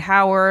 Dwight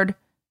Howard,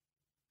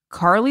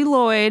 Carly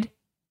Lloyd,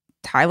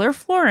 Tyler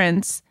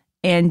Florence,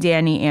 and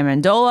Danny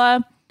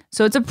Amendola.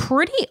 So it's a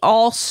pretty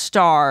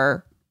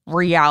all-star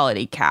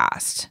reality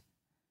cast.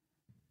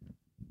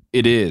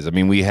 It is. I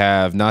mean, we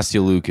have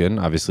Nastia Lukin,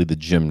 obviously the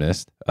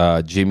gymnast,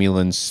 Jamie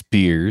Lynn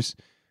Spears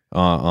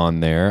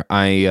on there.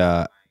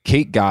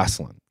 Kate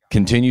Gosselin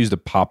continues to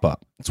pop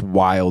up. It's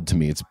wild to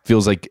me. It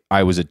feels like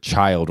I was a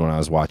child when I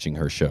was watching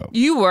her show.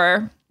 You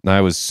were.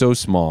 I was so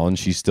small, and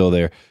she's still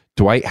there.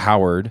 Dwight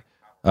Howard.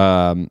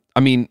 I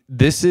mean,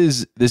 this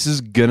is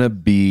gonna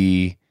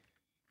be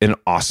an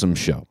awesome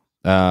show.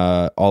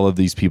 All of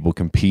these people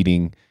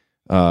competing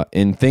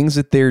in things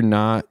that they're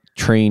not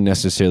trained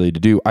necessarily to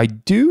do. I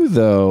do,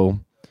 though,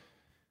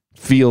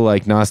 feel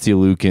like Nastia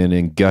Liukin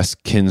and Gus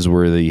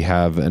Kingsworthy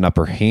have an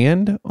upper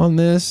hand on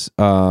this.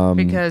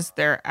 Because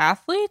they're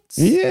athletes?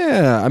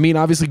 Yeah. I mean,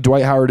 obviously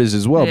Dwight Howard is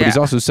as well, but he's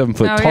also 7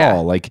 foot tall. Yeah.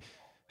 Like,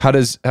 how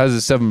does a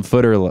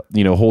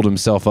 7-footer, hold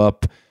himself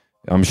up?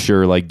 I'm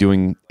sure, like,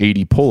 doing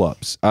 80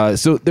 pull-ups.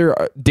 So there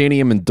are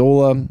Danny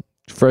Amendola,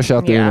 fresh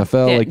out the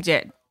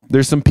NFL.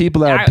 There's some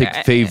people that I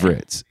picked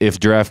favorites if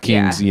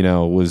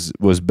DraftKings,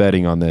 was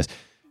betting on this.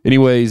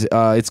 Anyways,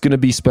 it's going to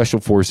be Special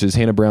Forces.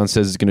 Hannah Brown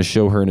says it's going to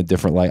show her in a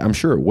different light. I'm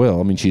sure it will.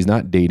 I mean, she's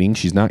not dating.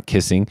 She's not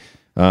kissing.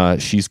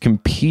 She's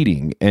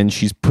competing, and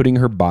she's putting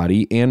her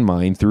body and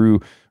mind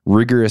through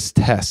rigorous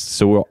tests.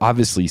 So we'll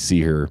obviously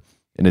see her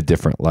in a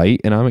different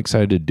light, and I'm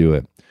excited to do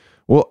it.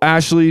 Well,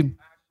 Ashley,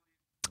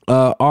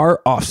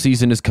 our off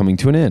season is coming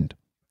to an end.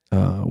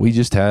 We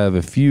just have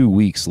a few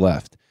weeks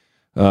left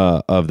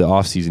of the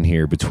off season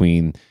here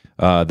between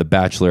The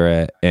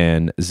Bachelorette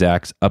and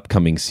Zach's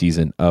upcoming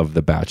season of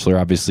The Bachelor.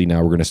 Obviously,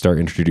 now we're going to start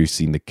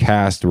introducing the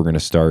cast. We're going to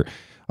start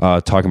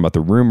talking about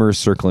the rumors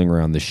circling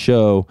around the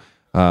show.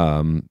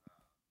 And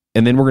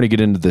then we're going to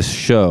get into this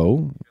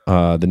show,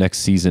 the next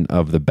season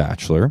of The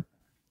Bachelor.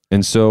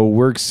 And so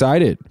we're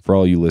excited for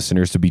all you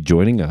listeners to be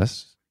joining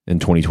us in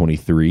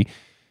 2023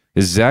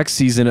 as Zach's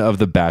season of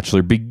The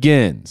Bachelor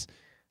begins.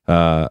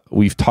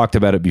 We've talked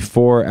about it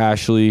before,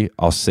 Ashley.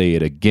 I'll say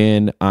it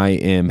again. I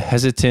am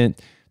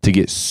hesitant to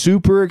get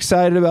super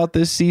excited about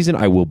this season.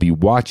 I will be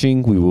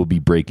watching. We will be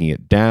breaking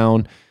it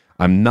down.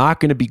 I'm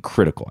not going to be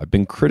critical. I've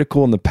been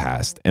critical in the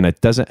past, and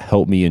it doesn't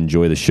help me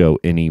enjoy the show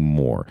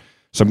anymore.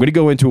 So I'm going to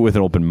go into it with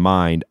an open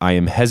mind. I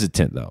am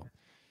hesitant, though,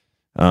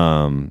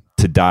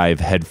 to dive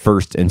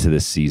headfirst into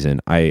this season.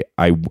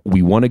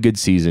 We want a good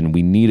season.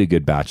 We need a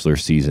good Bachelor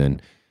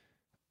season.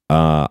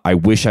 I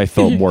wish I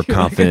felt more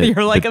confident.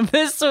 You're like,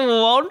 this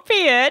won't be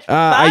it.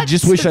 I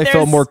just wish I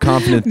felt more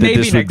confident that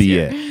this would be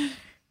it.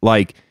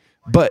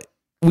 But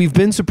we've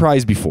been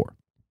surprised before.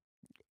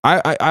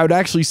 I would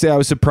actually say I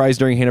was surprised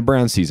during Hannah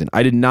Brown's season.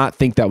 I did not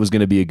think that was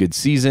going to be a good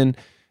season.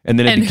 And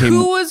then it became...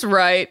 who was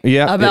right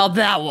about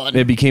that one?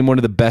 It became one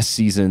of the best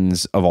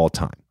seasons of all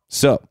time.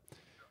 So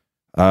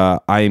I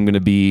am going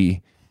to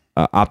be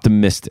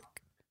optimistic.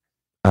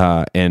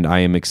 And I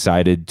am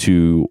excited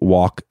to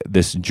walk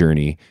this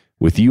journey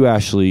with you,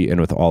 Ashley, and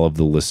with all of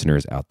the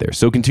listeners out there.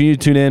 So continue to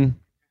tune in.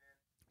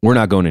 We're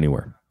not going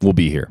anywhere. We'll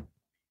be here.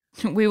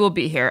 We will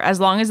be here.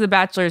 As long as The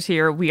Bachelor's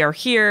here, we are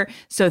here.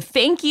 So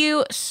thank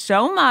you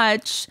so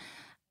much.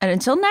 And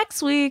until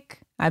next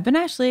week, I've been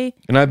Ashley.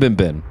 And I've been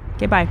Ben.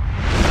 Okay, bye.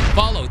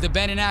 Follow the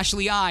Ben and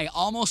Ashley I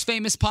Almost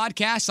Famous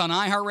podcast on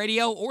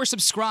iHeartRadio or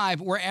subscribe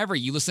wherever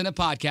you listen to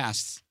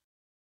podcasts.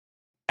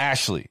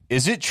 Ashley,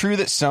 is it true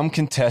that some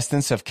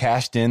contestants have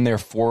cashed in their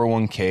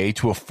 401k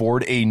to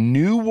afford a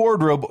new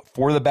wardrobe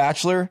for The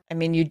Bachelor? I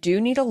mean, you do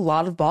need a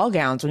lot of ball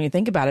gowns when you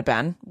think about it,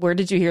 Ben. Where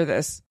did you hear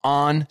this?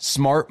 On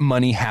Smart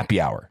Money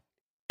Happy Hour.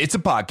 It's a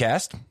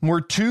podcast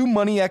where two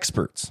money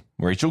experts,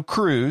 Rachel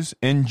Cruz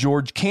and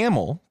George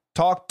Camel,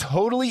 talk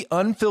totally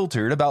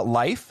unfiltered about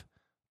life,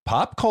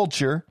 pop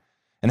culture,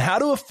 and how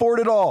to afford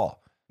it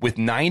all, with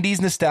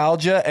 90s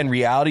nostalgia and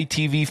reality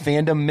TV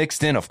fandom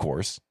mixed in, of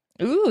course.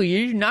 Ooh,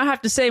 you do not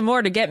have to say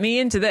more to get me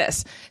into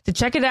this. To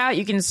check it out,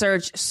 you can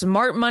search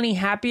Smart Money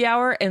Happy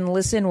Hour and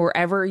listen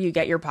wherever you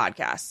get your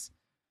podcasts.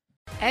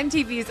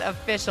 MTV's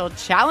official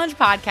Challenge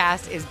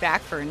podcast is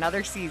back for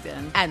another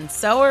season. And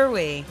so are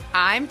we.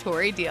 I'm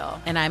Tori Deal.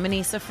 And I'm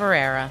Anissa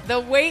Ferreira. The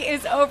wait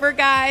is over,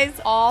 guys.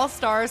 All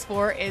Stars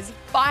 4 is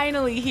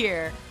finally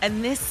here.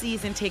 And this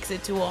season takes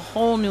it to a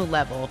whole new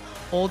level.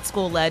 Old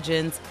school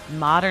legends,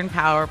 modern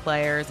power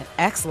players, and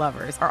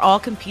ex-lovers are all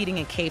competing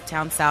in Cape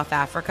Town, South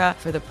Africa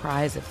for the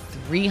prize of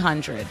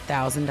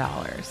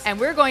 $300,000. And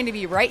we're going to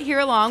be right here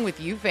along with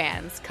you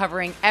fans,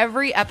 covering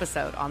every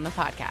episode on the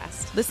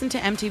podcast. Listen to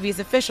MTV's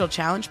official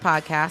Challenge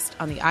podcast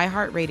on the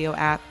iHeartRadio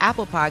app,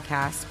 Apple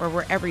Podcasts, or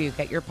wherever you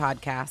get your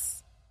podcasts.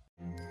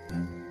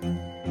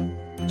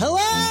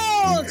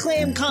 Hello,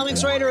 acclaimed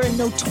comics writer and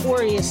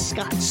notorious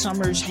Scott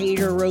Summers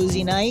hater,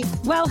 Rosie Knight.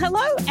 Well,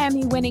 hello,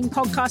 Emmy-winning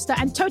podcaster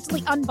and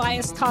totally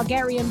unbiased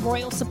Targaryen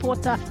royal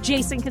supporter,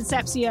 Jason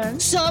Concepcion.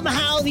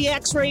 Somehow the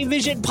X-Ray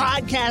Vision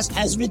podcast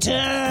has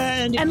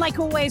returned. And like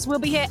always, we'll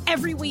be here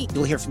every week.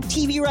 You'll hear from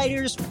TV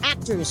writers,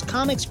 actors,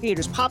 comics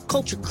creators, pop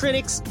culture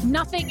critics.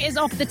 Nothing is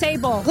off the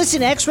table.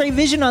 Listen to X-Ray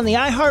Vision on the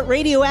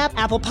iHeartRadio app,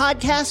 Apple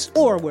Podcasts,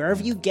 or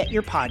wherever you get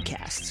your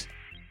podcasts.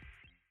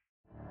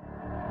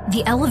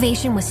 The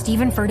Elevation with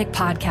Stephen Furtick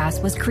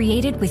podcast was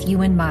created with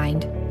you in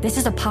mind. This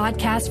is a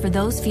podcast for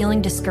those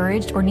feeling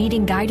discouraged or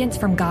needing guidance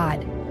from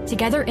God.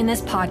 Together in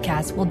this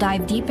podcast, we'll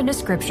dive deep into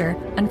Scripture,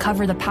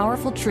 uncover the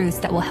powerful truths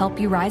that will help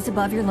you rise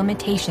above your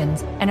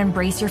limitations and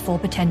embrace your full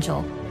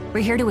potential. We're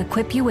here to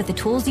equip you with the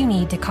tools you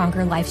need to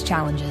conquer life's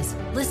challenges.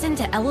 Listen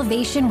to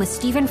Elevation with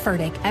Stephen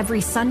Furtick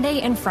every Sunday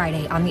and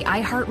Friday on the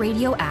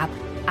iHeartRadio app,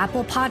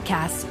 Apple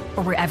Podcasts,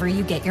 or wherever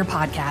you get your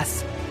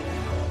podcasts.